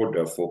in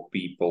order for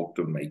people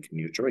to make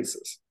new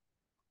choices.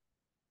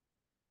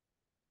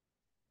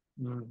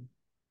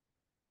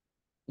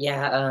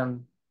 Yeah,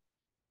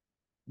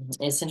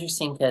 it's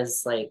interesting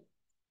because like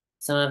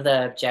some of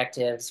the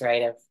objectives,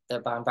 right, of the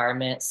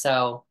bombardment.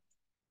 So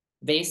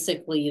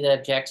basically the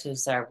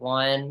objectives are,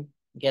 one,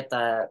 get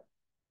the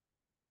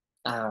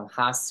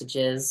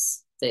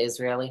hostages, the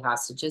Israeli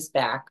hostages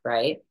back,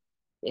 right?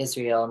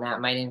 Israel, and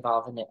that might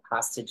involve a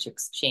hostage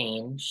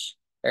exchange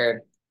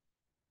or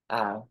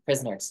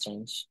prisoner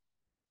exchange.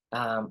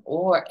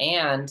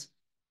 And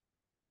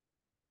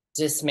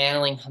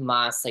dismantling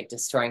Hamas, like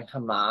destroying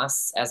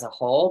Hamas as a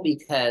whole,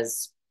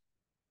 because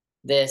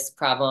this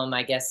problem,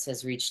 I guess,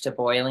 has reached a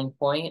boiling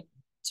point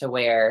to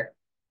where,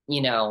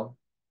 you know,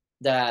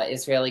 the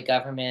Israeli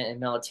government and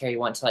military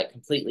want to like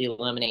completely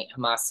eliminate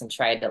Hamas and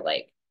try to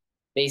like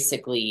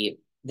basically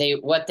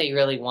what they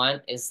really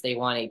want is they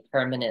want a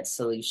permanent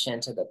solution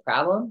to the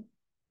problem.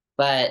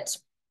 But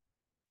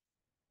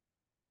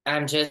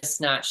I'm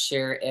just not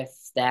sure if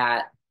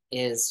that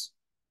is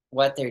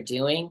what they're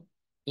doing.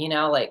 you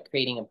know, like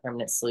creating a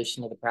permanent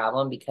solution to the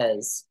problem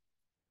because,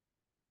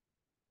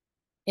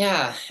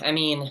 yeah, I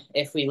mean,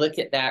 if we look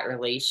at that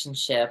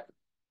relationship,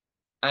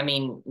 I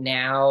mean,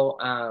 now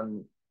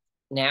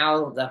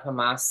the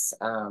Hamas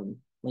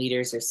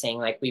leaders are saying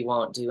like we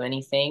won't do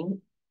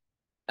anything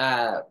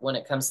when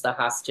it comes to the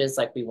hostages,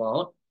 like we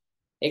won't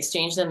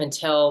exchange them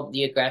until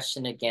the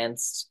aggression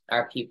against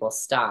our people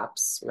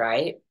stops,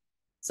 right?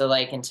 So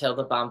like until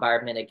the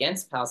bombardment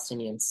against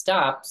Palestinians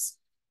stops,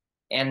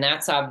 and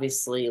that's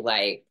obviously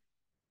like,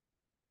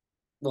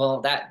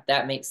 well,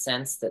 that makes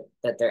sense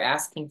that they're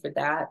asking for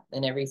that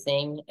and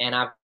everything, and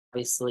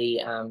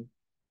obviously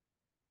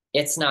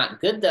it's not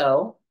good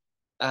though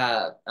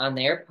on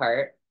their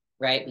part,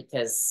 right?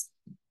 Because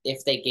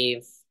if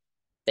they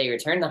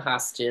return the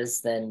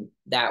hostages, then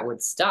that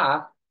would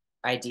stop,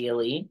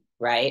 ideally,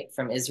 right,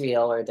 from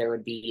Israel, or there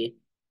would be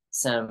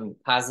some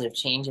positive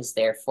changes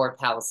there for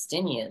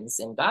Palestinians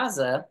in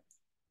Gaza.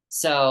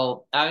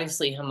 So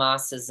obviously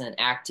Hamas isn't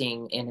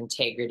acting in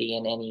integrity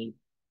in any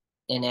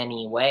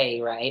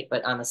way, right?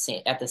 But on the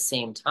same at the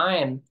same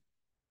time,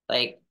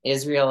 like the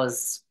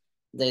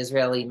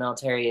Israeli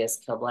military has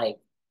killed like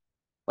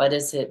what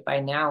is it by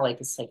now? Like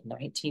it's like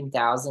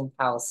 19,000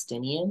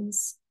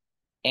 Palestinians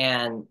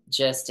and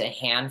just a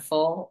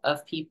handful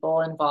of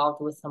people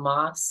involved with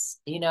Hamas,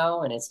 you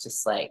know, and it's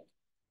just like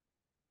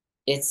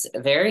it's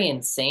very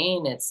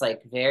insane. It's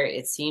like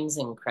it seems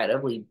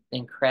incredibly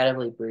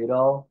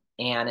brutal.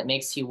 And it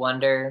makes you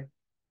wonder,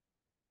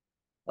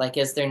 like,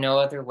 is there no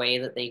other way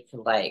that they could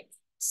like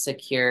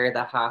secure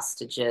the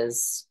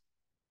hostages?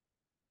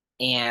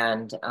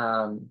 And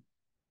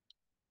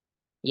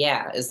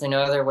yeah, is there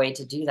no other way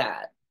to do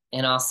that?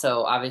 And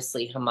also,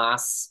 obviously,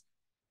 Hamas,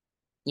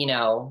 you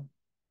know,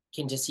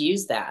 can just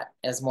use that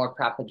as more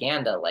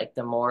propaganda. Like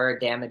the more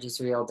damage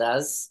Israel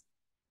does,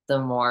 the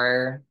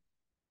more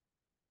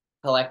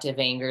collective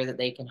anger that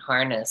they can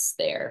harness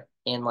there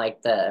in like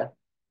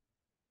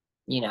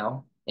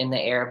in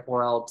the Arab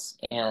world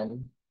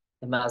and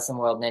the Muslim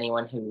world and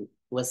anyone who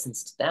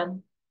listens to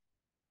them.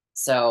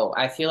 So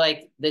I feel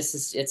like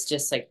it's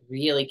just like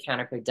really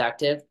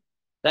counterproductive.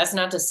 That's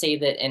not to say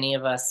that any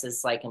of us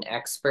is like an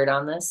expert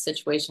on this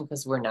situation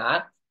because we're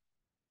not.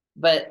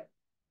 But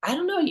I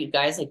don't know, you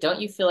guys, like, don't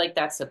you feel like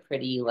that's a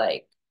pretty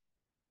like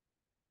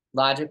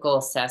logical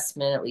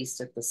assessment, at least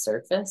at the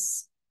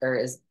surface? Or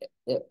is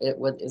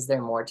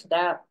there more to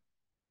that?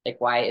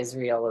 Like why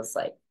Israel is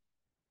like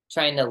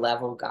trying to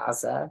level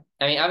Gaza.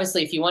 I mean,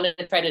 obviously, if you want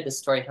to try to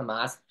destroy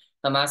Hamas,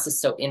 Hamas is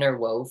so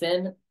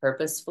interwoven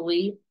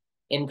purposefully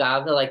in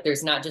Gaza. Like,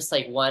 there's not just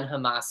like one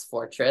Hamas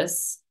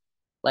fortress.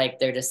 Like,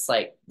 they're just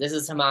like, this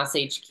is Hamas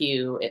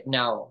HQ.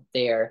 No,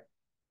 they're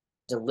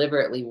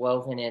deliberately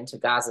woven into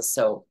Gaza.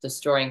 So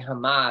destroying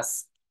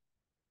Hamas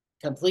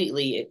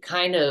completely, it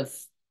kind of,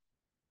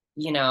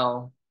 you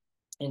know,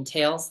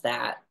 entails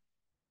that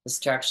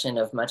destruction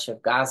of much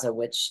of Gaza,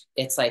 which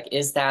it's like,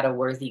 is that a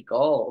worthy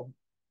goal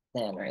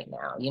then right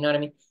now? You know what I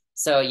mean?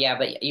 So yeah,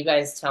 but you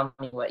guys tell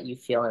me what you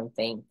feel and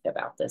think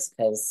about this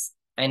because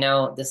I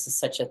know this is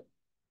such a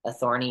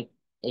thorny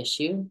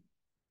issue.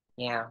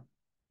 Yeah,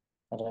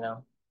 I don't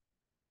know.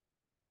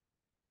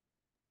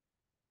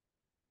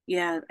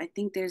 Yeah, I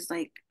think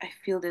I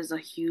feel there's a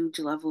huge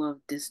level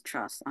of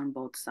distrust on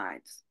both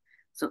sides.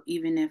 So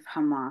even if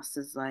Hamas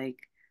is like,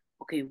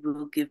 okay,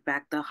 we'll give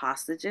back the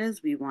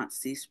hostages, we want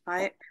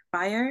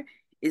ceasefire,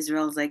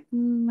 Israel's like,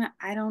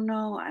 I don't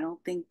know. I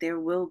don't think there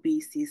will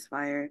be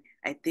ceasefire.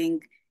 I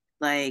think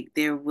like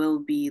there will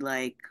be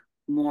like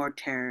more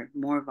terror,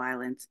 more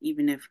violence,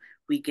 even if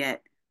we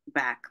get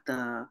back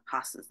the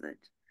hostage.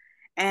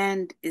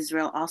 And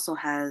Israel also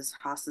has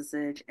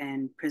hostage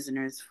and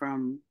prisoners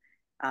from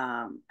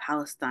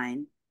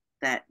Palestine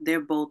that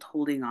they're both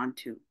holding on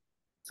to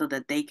so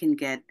that they can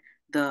get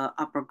the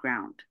upper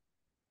ground.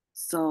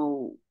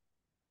 So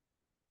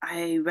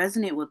I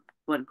resonate with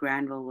what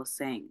Granville was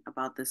saying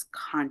about this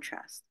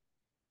contrast.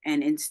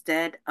 And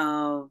instead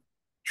of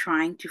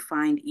trying to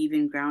find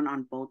even ground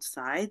on both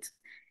sides,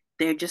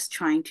 they're just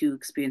trying to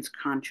experience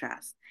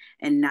contrast.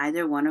 And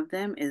neither one of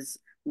them is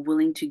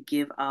willing to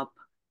give up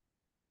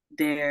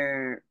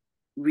their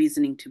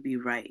reasoning to be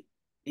right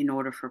in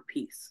order for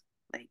peace.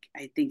 Like,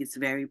 I think it's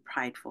very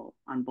prideful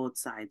on both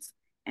sides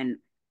and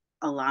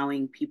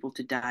allowing people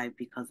to die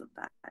because of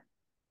that.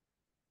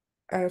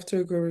 I have to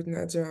agree with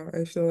Nadia.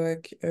 I feel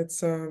like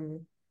it's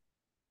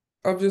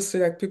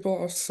obviously like people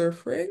are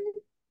suffering.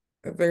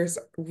 There's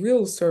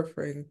real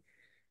suffering,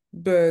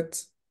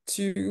 but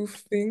to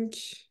think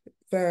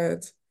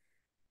that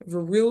the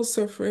real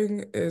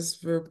suffering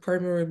is the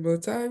primary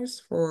motives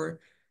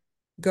for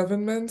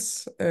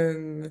governments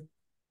and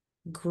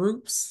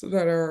groups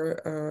that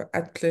are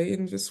at play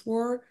in this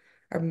war,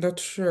 I'm not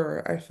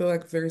sure. I feel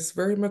like there's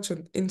very much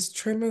an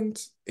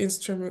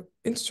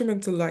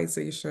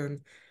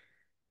instrumentalization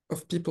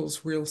of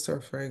people's real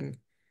suffering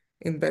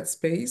in that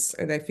space,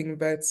 and I think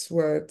that's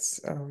what's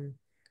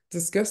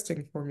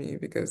disgusting for me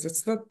because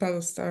it's not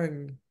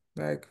Palestine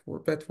that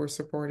we're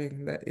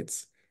supporting, that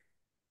it's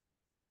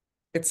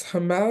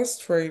Hamas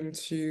trying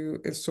to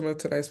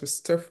instrumentalize the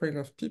suffering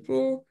of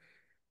people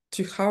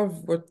to have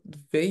what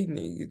they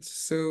need.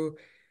 So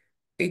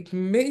it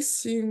may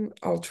seem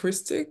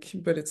altruistic,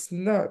 but it's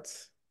not.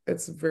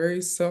 It's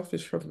very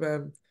selfish from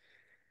them.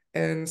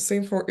 And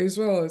same for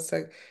Israel. It's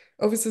like,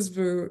 oh, this is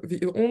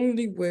the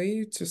only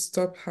way to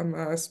stop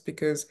Hamas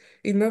because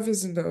enough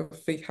is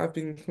enough. They have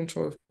been in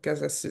control of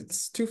Gaza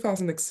since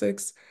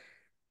 2006,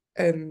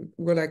 and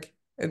we're like,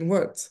 and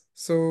what?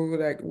 So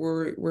like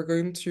we're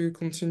going to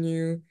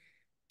continue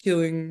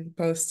killing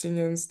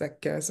Palestinians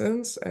like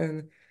Gazans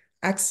and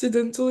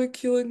accidentally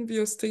killing the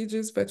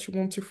hostages that you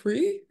want to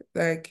free?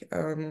 Like, I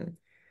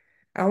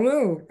don't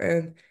know.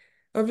 And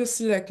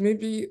obviously, like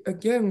maybe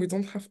again, we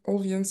don't have all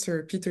the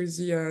answer. Peter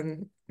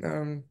Zian,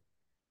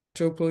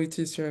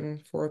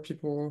 geopolitician for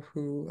people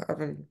who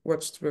haven't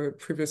watched the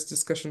previous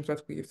discussions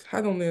that we've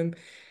had on him,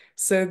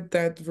 said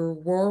that the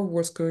war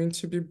was going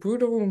to be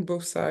brutal on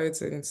both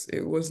sides and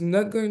it was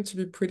not going to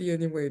be pretty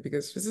anyway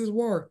because this is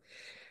war.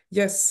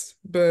 Yes,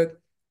 but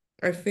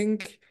I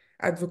think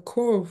at the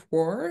core of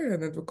war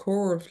and at the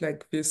core of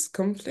like this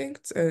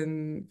conflict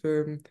and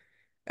the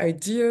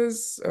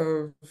ideas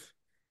of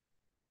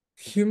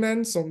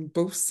humans on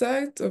both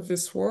sides of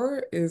this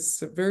war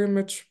is very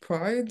much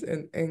pride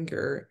and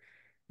anger.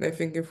 And I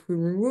think if we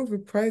remove the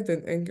pride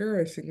and anger,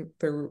 I think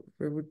there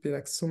would be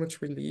like so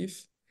much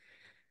relief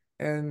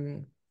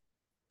and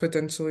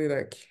potentially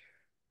like,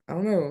 I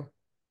don't know,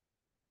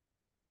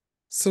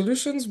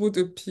 solutions would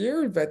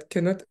appear that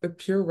cannot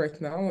appear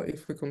right now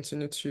if we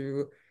continue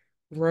to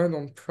run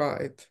on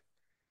pride.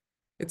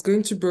 It's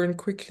going to burn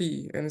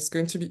quickly and it's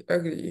going to be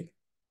ugly,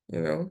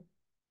 you know?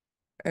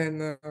 And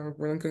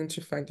we're not going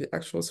to find the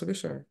actual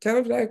solution. Kind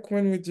of like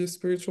when we do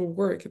spiritual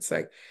work, it's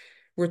like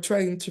we're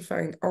trying to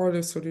find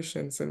other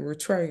solutions and we're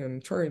trying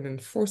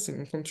and forcing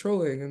and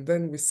controlling. And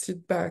then we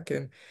sit back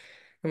and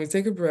we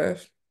take a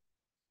breath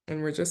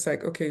and we're just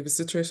like, okay, the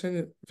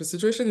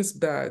situation is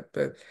bad,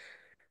 but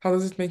how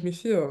does it make me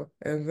feel?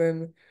 And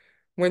then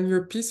when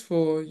you're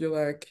peaceful, you're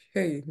like,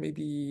 hey,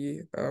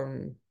 maybe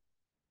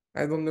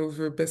I don't know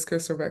the best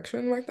course of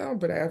action right now,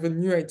 but I have a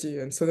new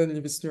idea. And suddenly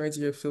this new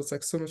idea feels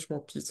like so much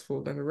more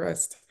peaceful than the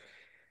rest.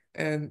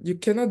 And you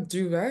cannot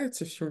do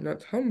that if you're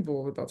not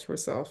humble about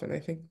yourself. And I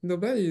think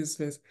nobody is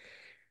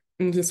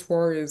in this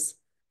war is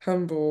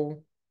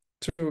humble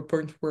to a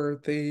point where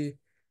they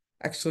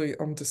actually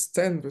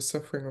understand the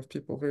suffering of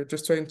people. They're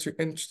just trying to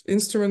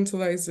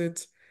instrumentalize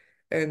it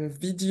and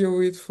video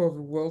it for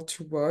the world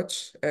to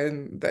watch.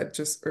 And that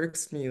just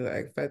irks me.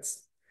 Like,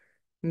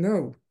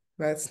 no,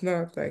 that's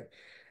not like,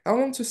 I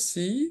want to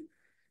see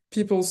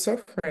people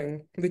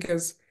suffering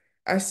because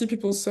I see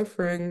people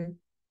suffering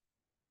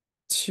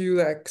to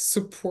like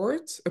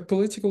support a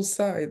political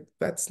side.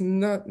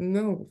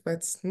 No,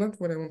 that's not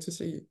what I want to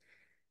see,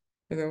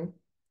 you know?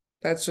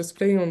 That's just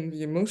playing on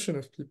the emotion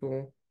of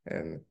people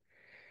and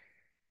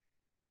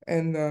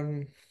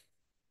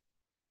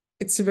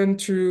it's even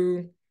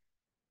true,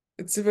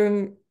 it's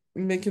even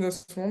making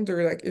us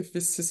wonder like if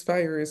this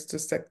ceasefire is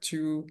just like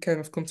to kind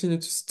of continue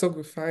to stoke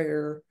the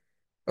fire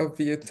of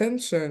the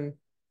attention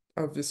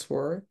of this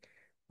war,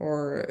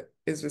 or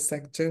is this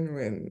like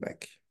genuine?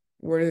 Like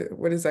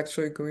what is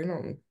actually going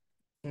on?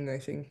 And I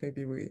think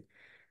maybe we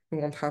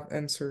won't have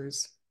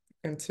answers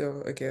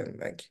until again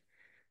like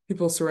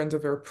people surrender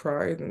their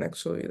pride and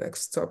actually like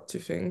stop to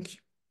think.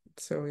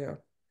 So yeah.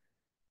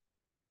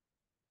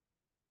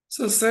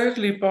 So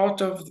sadly,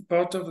 part of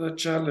the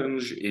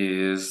challenge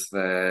is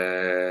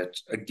that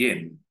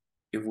again,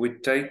 if we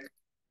take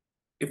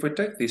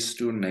these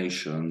two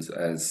nations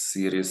as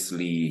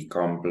seriously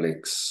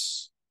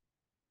complex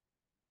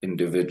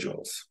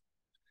individuals,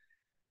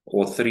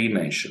 or three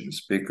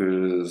nations,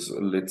 because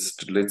let's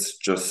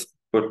just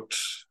put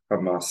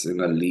Hamas in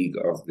a league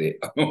of their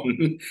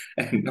own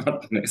and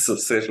not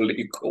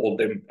necessarily call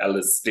them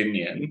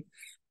Palestinian.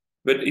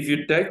 But if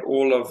you take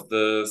all of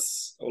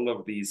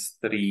these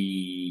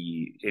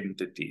three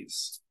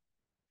entities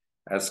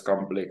as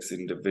complex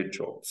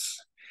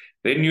individuals,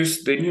 then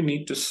you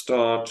need to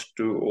start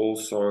to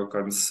also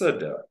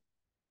consider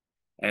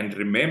and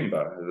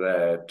remember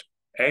that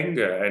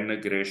anger and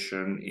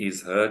aggression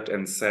is hurt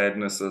and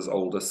sadness's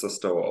older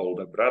sister or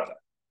older brother.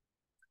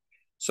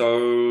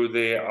 So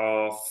there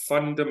are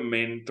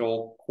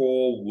fundamental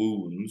core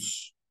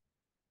wounds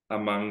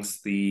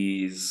amongst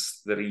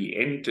these three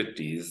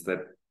entities that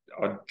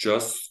are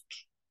just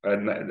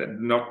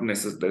not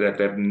necessarily, that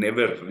have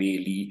never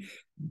really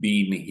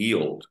been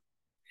healed.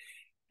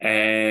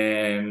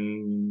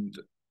 And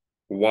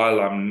while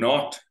I'm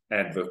not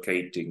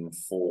advocating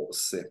for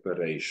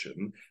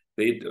separation,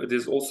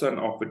 there's also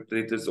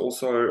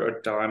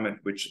a time at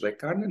which they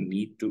kind of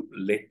need to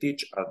let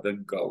each other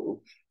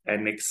go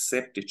and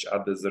accept each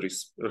other's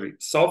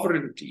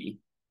sovereignty,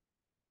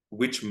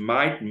 which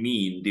might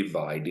mean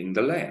dividing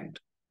the land.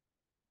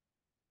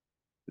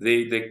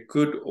 There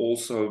could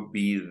also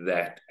be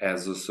that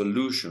as a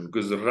solution,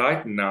 because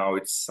right now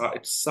it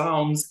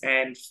sounds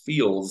and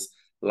feels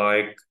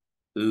like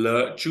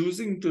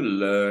choosing to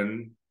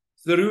learn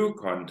through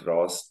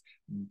contrast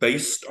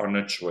based on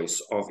a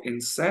choice of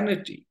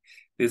insanity.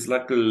 There's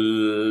like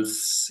a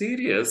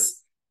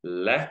serious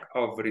lack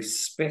of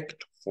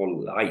respect for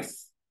life.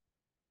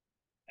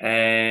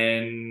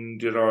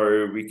 And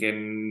we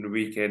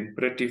can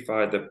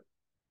prettify the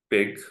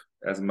pig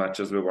as much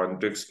as we want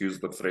to,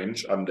 excuse the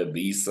French, under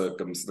these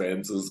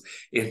circumstances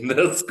in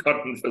this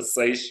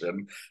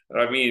conversation.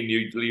 I mean,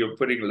 you're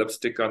putting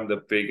lipstick on the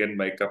pig and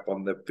makeup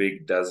on the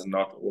pig does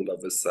not all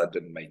of a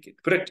sudden make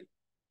it pretty.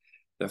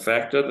 The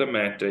fact of the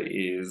matter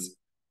is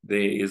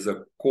there is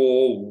a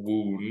core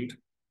wound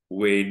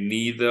where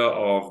neither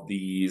of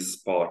these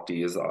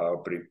parties are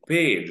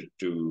prepared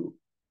to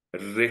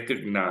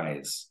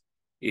recognize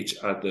each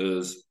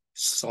other's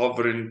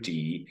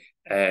sovereignty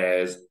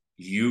as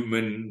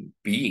human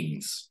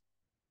beings.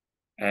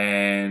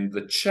 And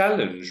the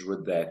challenge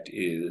with that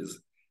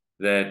is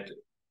that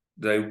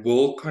they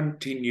will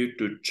continue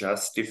to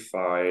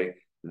justify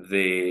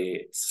their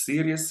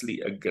seriously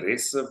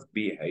aggressive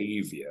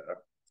behavior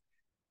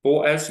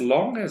for as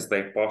long as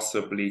they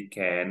possibly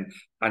can,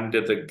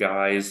 under the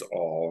guise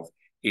of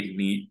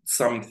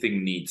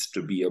something needs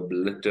to be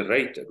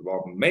obliterated.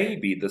 Well,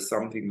 maybe the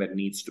something that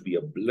needs to be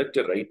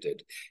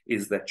obliterated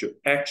is that you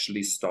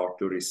actually start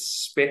to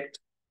respect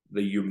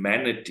the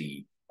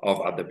humanity of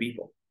other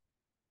people.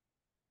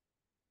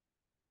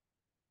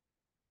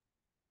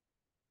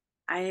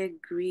 I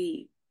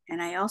agree.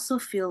 And I also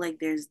feel like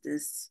there's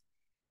this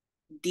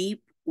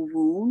deep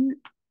wound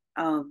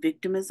of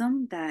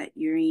victimism that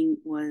Yurine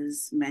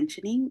was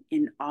mentioning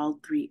in all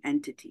three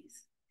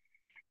entities.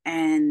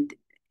 And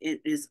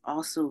it is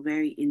also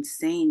very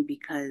insane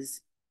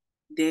because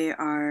they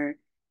are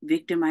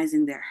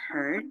victimizing their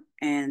hurt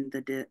and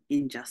the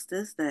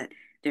injustice that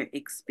they're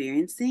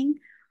experiencing,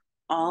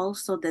 all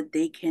so that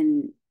they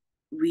can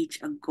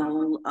reach a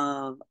goal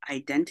of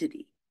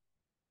identity,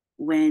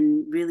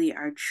 when really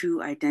our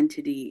true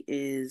identity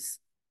is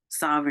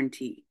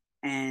sovereignty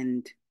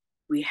and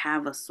we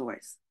have a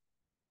source.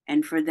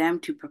 And for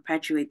them to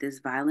perpetuate this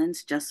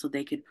violence just so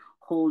they could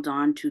hold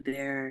on to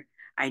their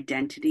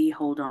identity,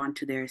 hold on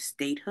to their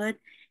statehood,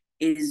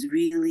 is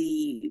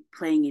really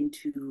playing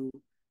into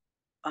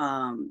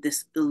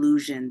this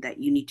illusion that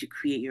you need to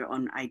create your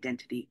own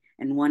identity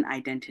and one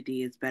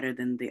identity is better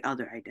than the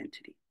other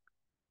identity.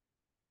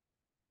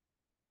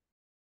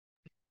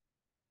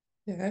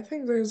 Yeah, I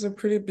think there's a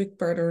pretty big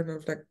pattern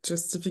of like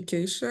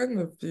justification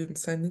of the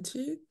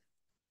insanity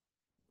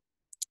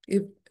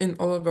in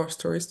all of our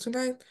stories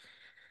tonight.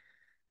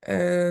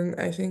 And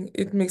I think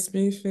it makes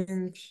me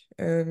think,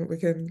 and we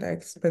can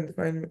like spend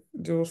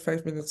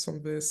 5 minutes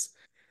on this,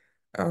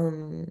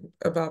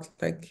 about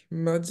like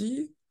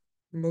Modi,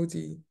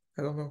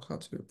 I don't know how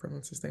to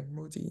pronounce his name,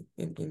 Modi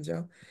in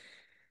India.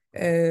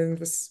 And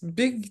this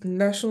big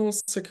national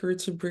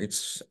security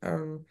breach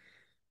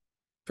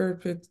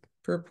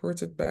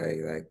purported by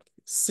like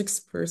six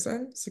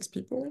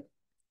people.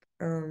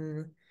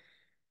 And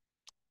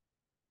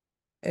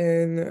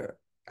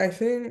I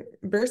think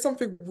there's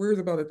something weird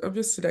about it.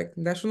 Obviously, like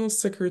national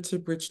security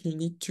breach, you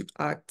need to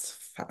act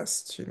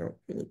fast, you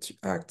need to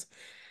act.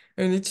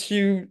 You need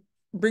to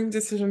bring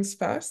decisions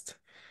fast.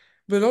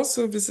 But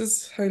also, this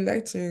is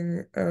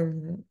highlighting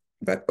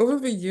that over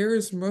the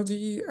years,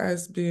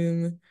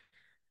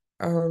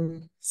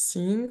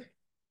 seen.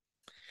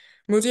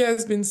 Modi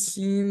has been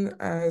seen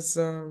as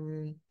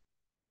by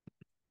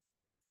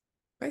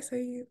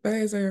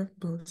Isaiah.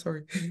 Oh,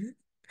 sorry.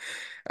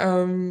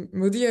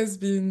 Modi has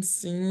been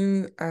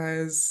seen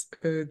as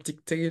a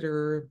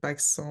dictator by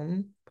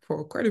some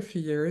for quite a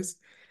few years.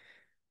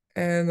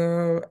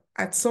 And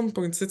at some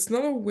points, it's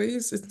not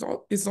always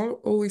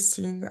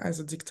seen as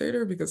a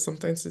dictator because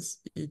sometimes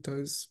he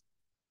does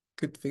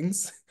good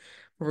things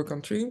for the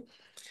country,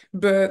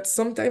 but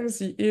sometimes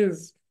he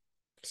is,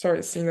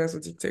 sorry, seen as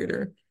a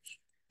dictator.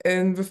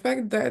 And the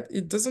fact that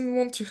it doesn't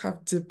want to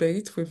have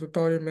debate with the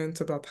parliament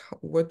about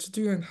what to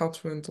do and how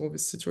to handle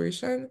this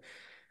situation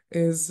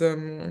is,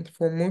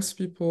 for most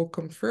people,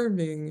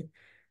 confirming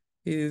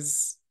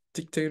his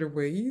dictator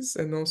ways.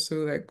 And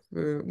also, like,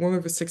 one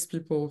of the six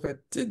people that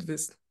did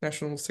this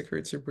national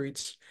security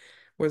breach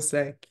was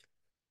like,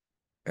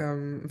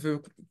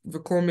 the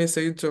core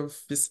message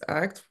of this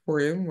act for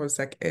him was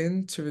like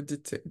end to the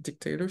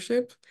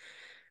dictatorship.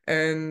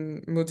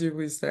 And Modi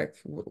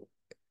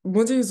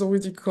is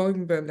already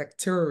calling them like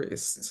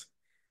terrorists.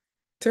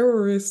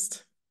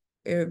 Terrorist,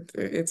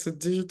 it's a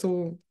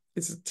digital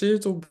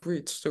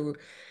breach. So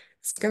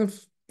it's kind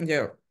of,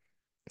 yeah.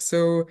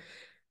 So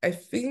I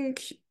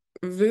think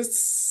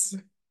this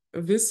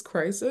this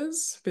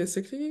crisis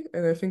basically,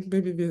 and I think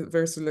maybe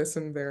there's a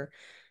lesson there.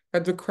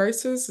 But the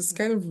crisis is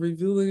kind of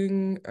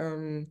revealing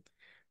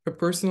the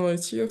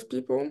personality of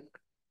people.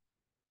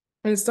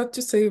 And it's not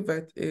to say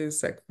that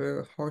is like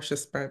the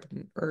harshest part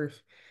on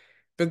earth,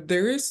 but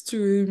there is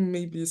to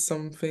maybe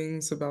some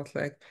things about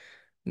like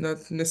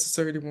not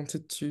necessarily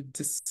wanted to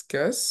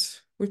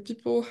discuss with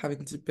people,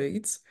 having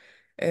debates,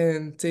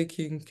 and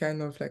taking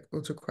kind of like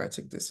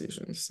autocratic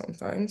decisions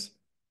sometimes.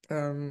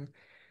 Um,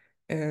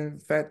 and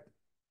that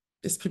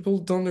is people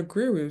don't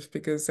agree with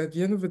because at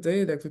the end of the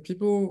day, like the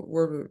people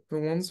were the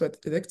ones that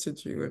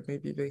elected you, and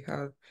maybe they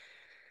have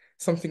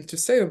something to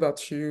say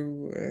about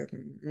you,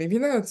 and maybe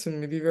not, and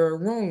maybe they're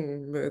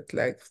wrong, but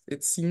like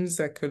it seems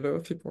like a lot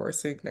of people are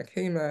saying like,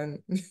 hey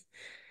man, this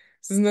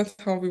is not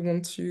how we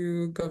want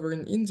to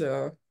govern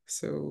India.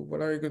 So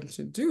what are you going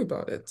to do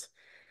about it?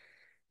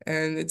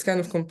 And it's kind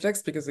of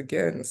complex because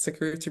again,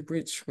 security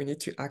breach, we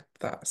need to act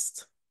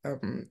fast.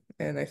 And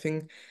I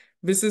think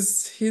this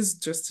is his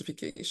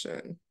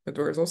justification, but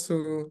there's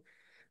also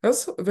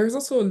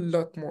a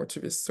lot more to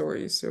this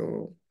story.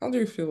 So how do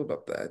you feel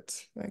about that?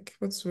 Like,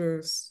 what's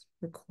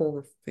the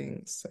core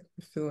things, like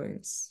the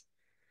feelings?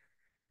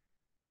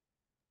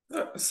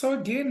 So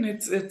again,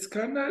 it's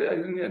kind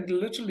of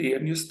literally,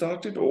 and you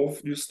started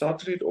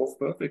it off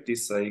perfectly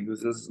saying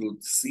this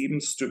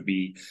seems to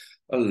be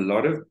a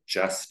lot of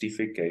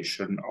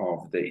justification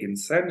of the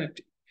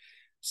insanity.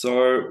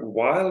 So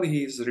while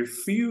he's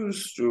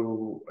refused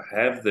to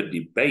have the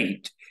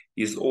debate,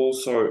 he's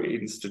also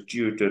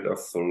instituted a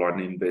full-on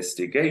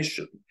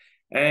investigation.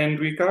 And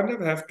we kind of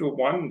have to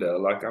wonder,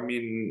 like, I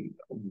mean,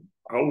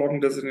 how long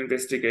does an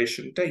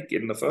investigation take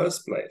in the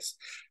first place?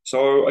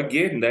 So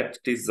again, that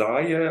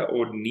desire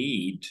or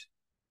need,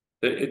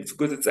 it's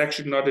because it's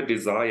actually not a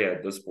desire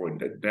at this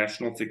point.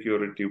 National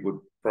security would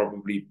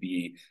probably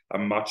be a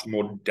much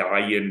more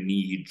dire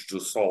need to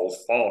solve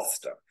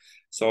faster.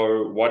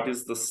 So what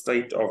is the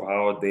state of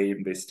how the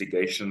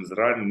investigations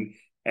run,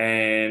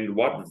 and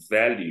what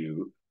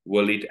value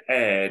will it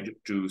add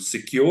to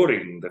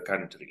securing the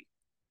country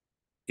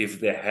if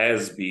there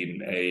has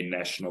been a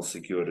national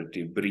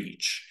security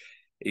breach,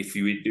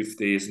 if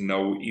there's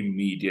no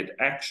immediate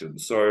action?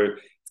 So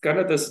it's kind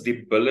of this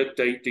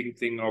debilitating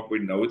thing of, we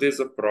know there's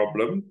a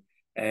problem,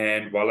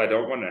 and while I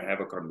don't want to have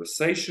a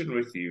conversation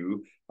with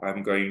you,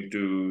 I'm going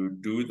to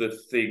do the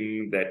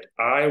thing that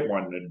I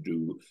want to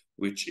do,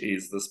 which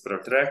is this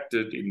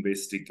protracted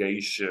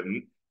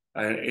investigation,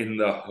 in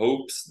the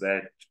hopes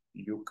that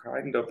you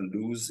kind of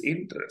lose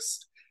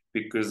interest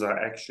because I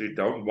actually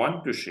don't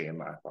want to share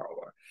my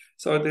power.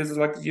 So there's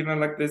like,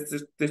 like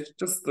there's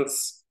just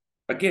this,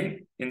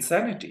 again,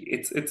 insanity.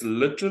 It's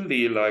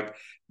literally like,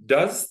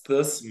 does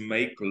this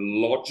make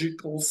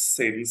logical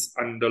sense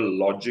under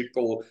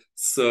logical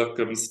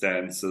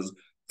circumstances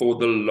for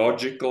the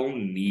logical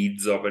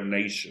needs of a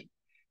nation?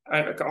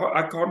 And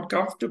I can't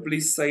comfortably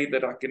say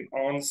that I can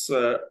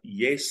answer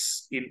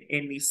yes in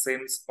any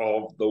sense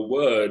of the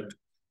word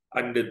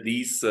under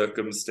these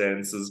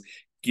circumstances,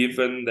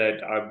 given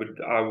that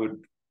I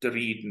would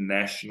treat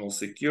national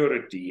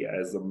security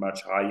as a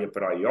much higher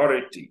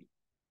priority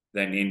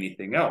than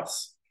anything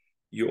else.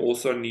 You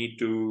also need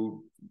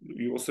to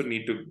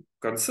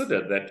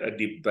consider that a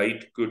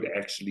debate could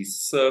actually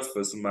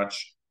surface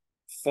much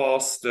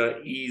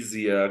faster,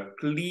 easier,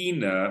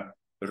 cleaner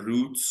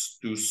routes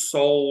to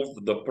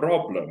solve the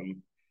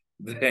problem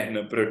than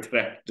a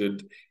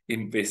protracted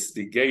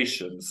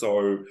investigation.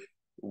 So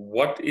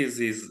what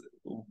is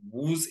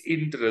whose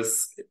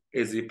interests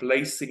is he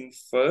placing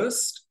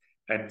first,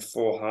 and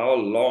for how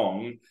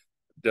long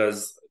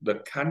does the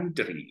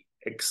country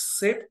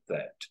accept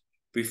that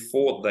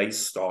before they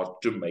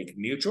start to make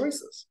new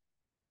choices?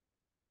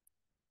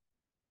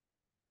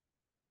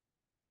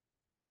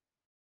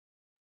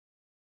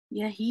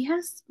 Yeah,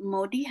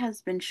 Modi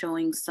has been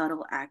showing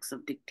subtle acts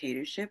of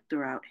dictatorship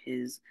throughout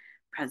his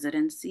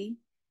presidency.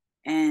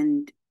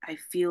 And I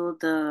feel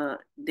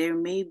there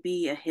may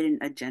be a hidden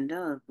agenda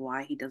of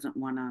why he doesn't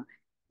want to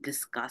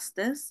discuss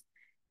this.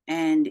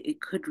 And it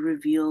could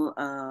reveal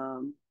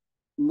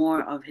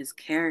more of his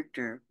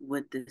character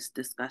with this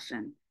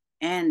discussion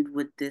and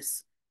with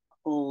this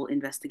whole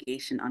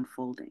investigation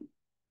unfolding.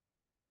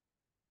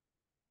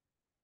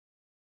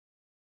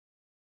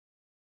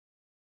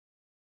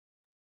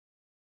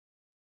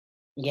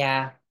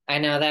 Yeah, I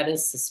know that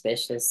is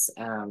suspicious.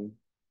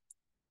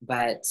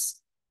 But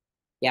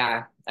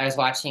yeah, I was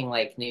watching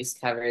like news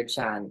coverage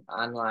on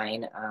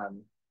online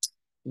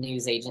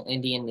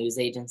Indian news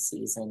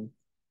agencies, and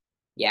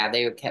yeah,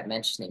 they kept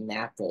mentioning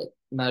that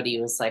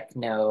Modi was like,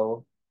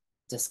 no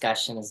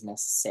discussion is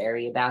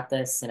necessary about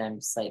this. And I'm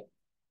just like,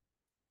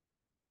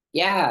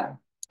 yeah,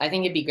 I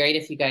think it'd be great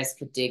if you guys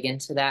could dig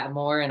into that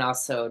more and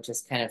also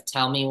just kind of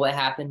tell me what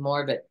happened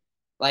more. But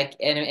like,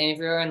 and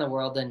everywhere in the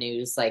world, the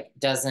news like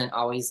doesn't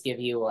always give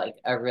you like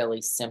a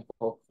really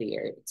simple,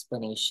 clear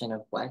explanation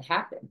of what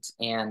happened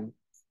and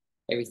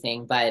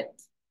everything. But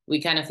we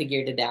kind of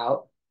figured it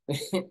out.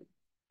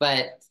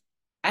 But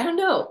I don't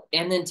know.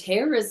 And then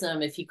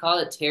terrorism, if you call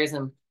it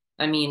terrorism,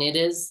 I mean,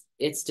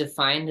 it's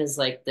defined as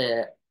like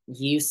the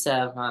use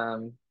of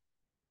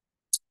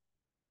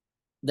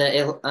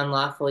the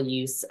unlawful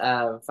use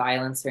of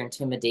violence or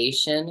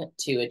intimidation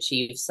to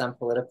achieve some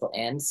political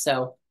end.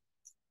 So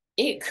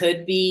it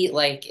could be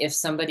like if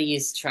somebody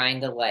is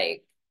trying to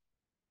like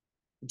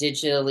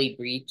digitally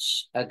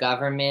breach a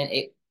government,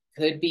 it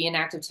could be an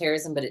act of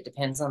terrorism, but it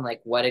depends on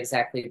like what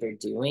exactly they're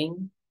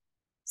doing.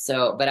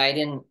 So, but I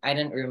don't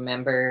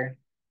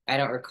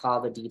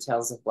recall the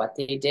details of what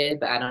they did,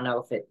 but I don't know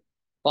if it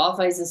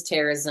qualifies as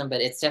terrorism,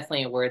 but it's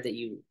definitely a word that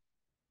you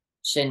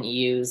shouldn't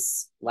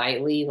use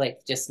lightly. Like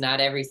just not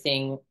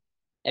everyone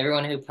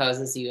who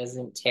poses you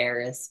isn't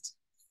terrorist.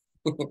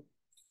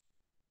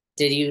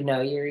 Did you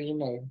know your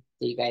email?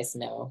 Do you guys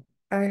know?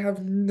 I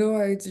have no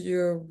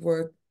idea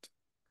what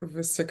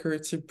the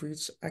security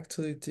breach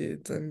actually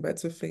did, and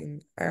that's the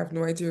thing. I have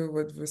no idea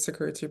what the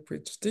security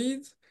breach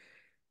did.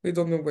 We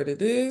don't know what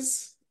it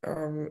is.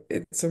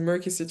 It's a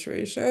murky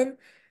situation.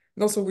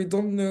 And also, we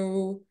don't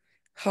know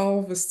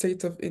how the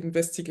state of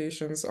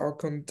investigations are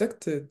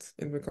conducted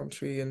in the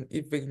country and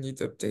if they need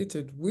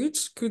updated,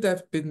 which could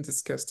have been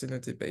discussed in a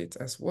debate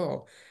as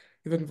well,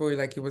 even though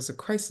like it was a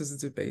crisis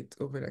debate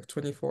over like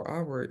 24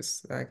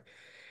 hours. Like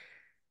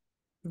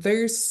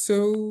there's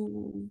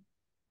so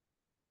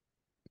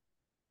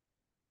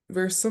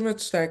there's so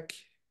much like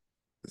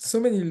so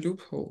many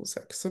loopholes,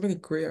 like so many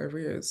gray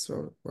areas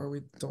where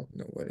we don't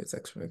know what is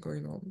actually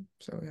going on.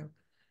 So yeah.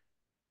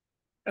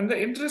 And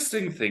the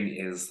interesting thing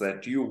is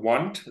that you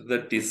want the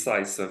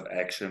decisive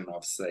action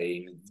of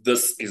saying,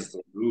 this is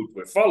the route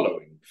we're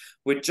following.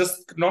 We're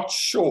just not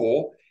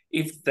sure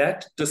if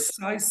that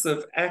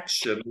decisive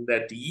action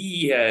that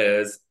he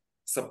has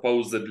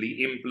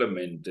supposedly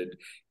implemented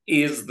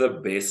is the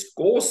best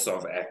course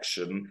of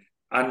action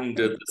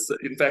under this.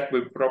 In fact,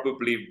 we're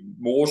probably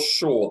more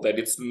sure that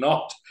it's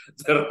not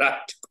the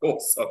right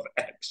course of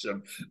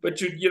action. But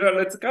you know,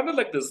 it's kind of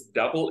like this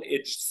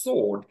double-edged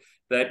sword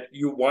that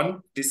you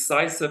want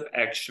decisive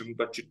action,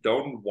 but you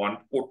don't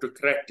want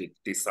autocratic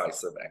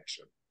decisive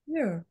action.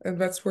 Yeah,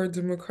 and that's where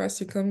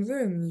democracy comes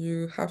in.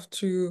 You have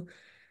to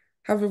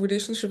have a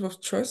relationship of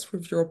trust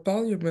with your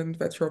parliament,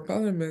 that your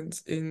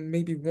parliament in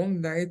maybe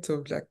one night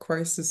of like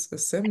crisis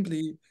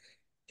assembly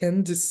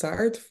can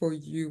decide for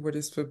you what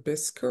is the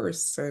best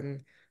course.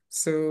 And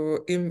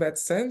so in that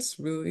sense,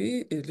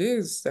 really, it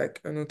is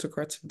like an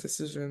autocratic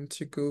decision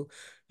to go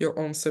your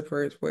own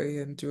separate way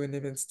and do an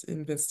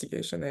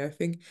investigation. And I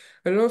think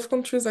a lot of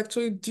countries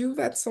actually do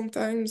that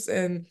sometimes,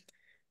 and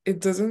it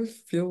doesn't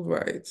feel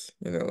right.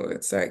 You know,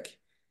 it's like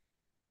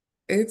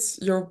it's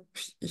your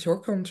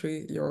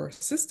country, your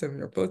system,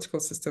 your political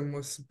system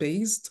was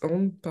based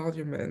on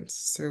parliament.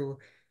 So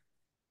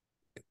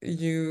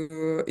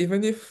you,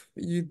 even if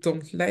you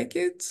don't like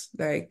it,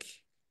 like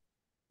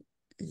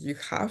you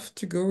have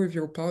to go with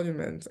your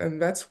parliament.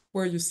 And that's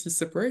where you see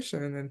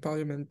separation and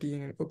parliament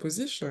being in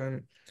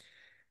opposition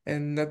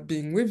and not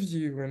being with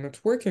you and not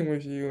working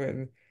with you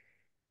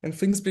and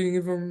things being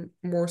even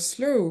more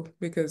slow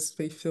because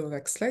they feel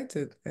like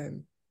slighted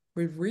and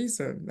with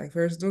reason. Like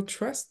there's no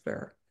trust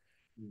there,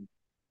 you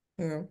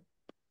know?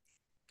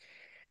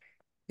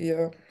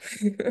 Yeah.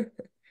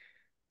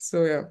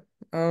 So yeah.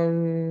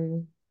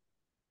 Um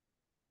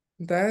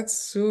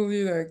That's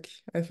really like,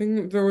 I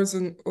think there was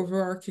an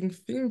overarching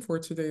theme for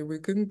today. We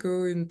couldn't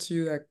go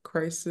into like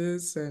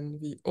crisis and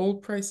the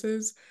old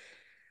prices,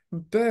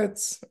 but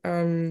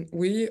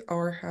we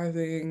are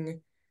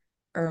having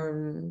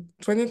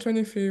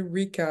 2023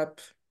 recap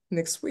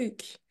next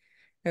week.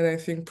 And I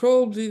think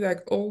probably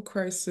like all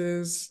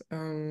crisis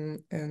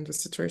and the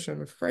situation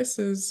with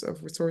prices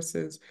of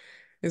resources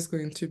is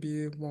going to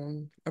be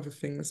one of the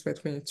things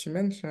that we need to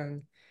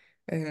mention.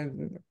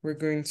 And we're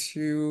going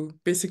to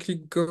basically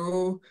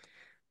go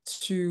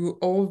to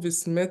all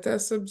these meta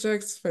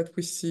subjects that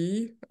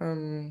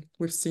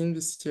we've seen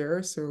this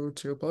year. So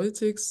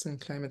geopolitics and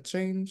climate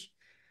change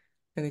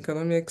and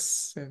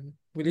economics and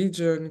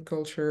religion,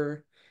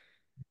 culture,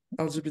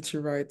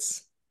 LGBT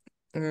rights.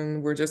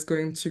 And we're just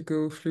going to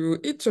go through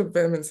each of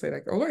them and say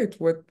like, all right,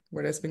 what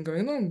has been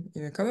going on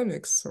in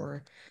economics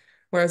or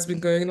what has been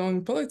going on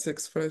in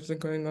politics, what has been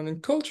going on in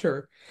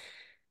culture,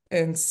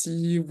 and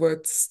see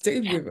what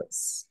stayed with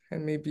us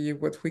and maybe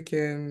what we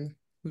can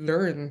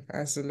learn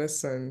as a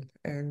lesson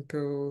and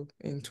go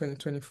in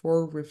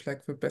 2024 with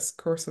like the best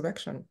course of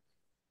action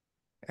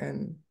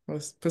and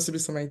possibly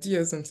some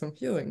ideas and some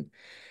healing.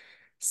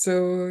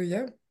 So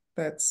yeah,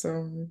 that's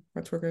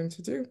what we're going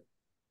to do.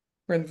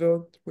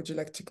 Renville, would you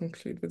like to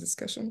conclude the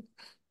discussion?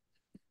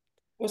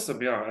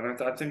 Awesome, yeah. And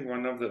I think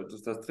one of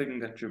the thing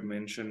that you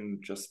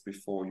mentioned just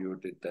before you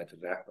did that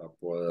wrap up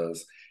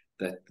was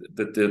that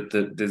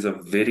there's a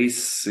very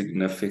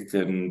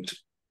significant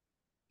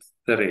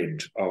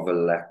thread of a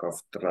lack of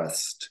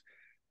trust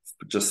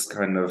just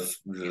kind of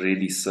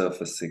really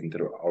surfacing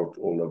throughout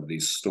all of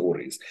these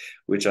stories,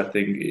 which I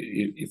think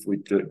if we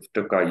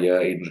took our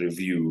year in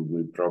review,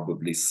 we'd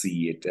probably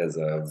see it as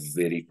a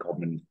very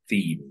common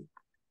theme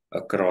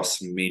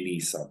across many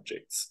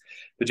subjects.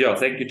 But yeah,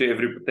 thank you to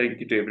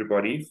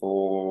everybody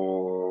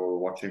for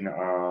watching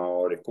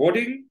our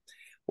recording.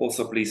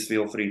 Also, please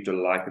feel free to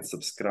like and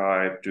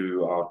subscribe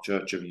to our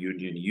Church of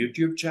Union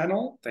YouTube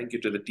channel. Thank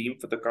you to the team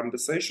for the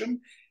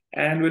conversation.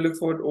 And we look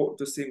forward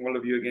to seeing all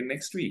of you again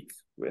next week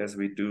as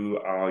we do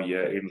our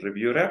year in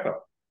review wrap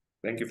up.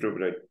 Thank you,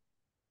 everybody.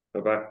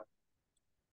 Bye-bye.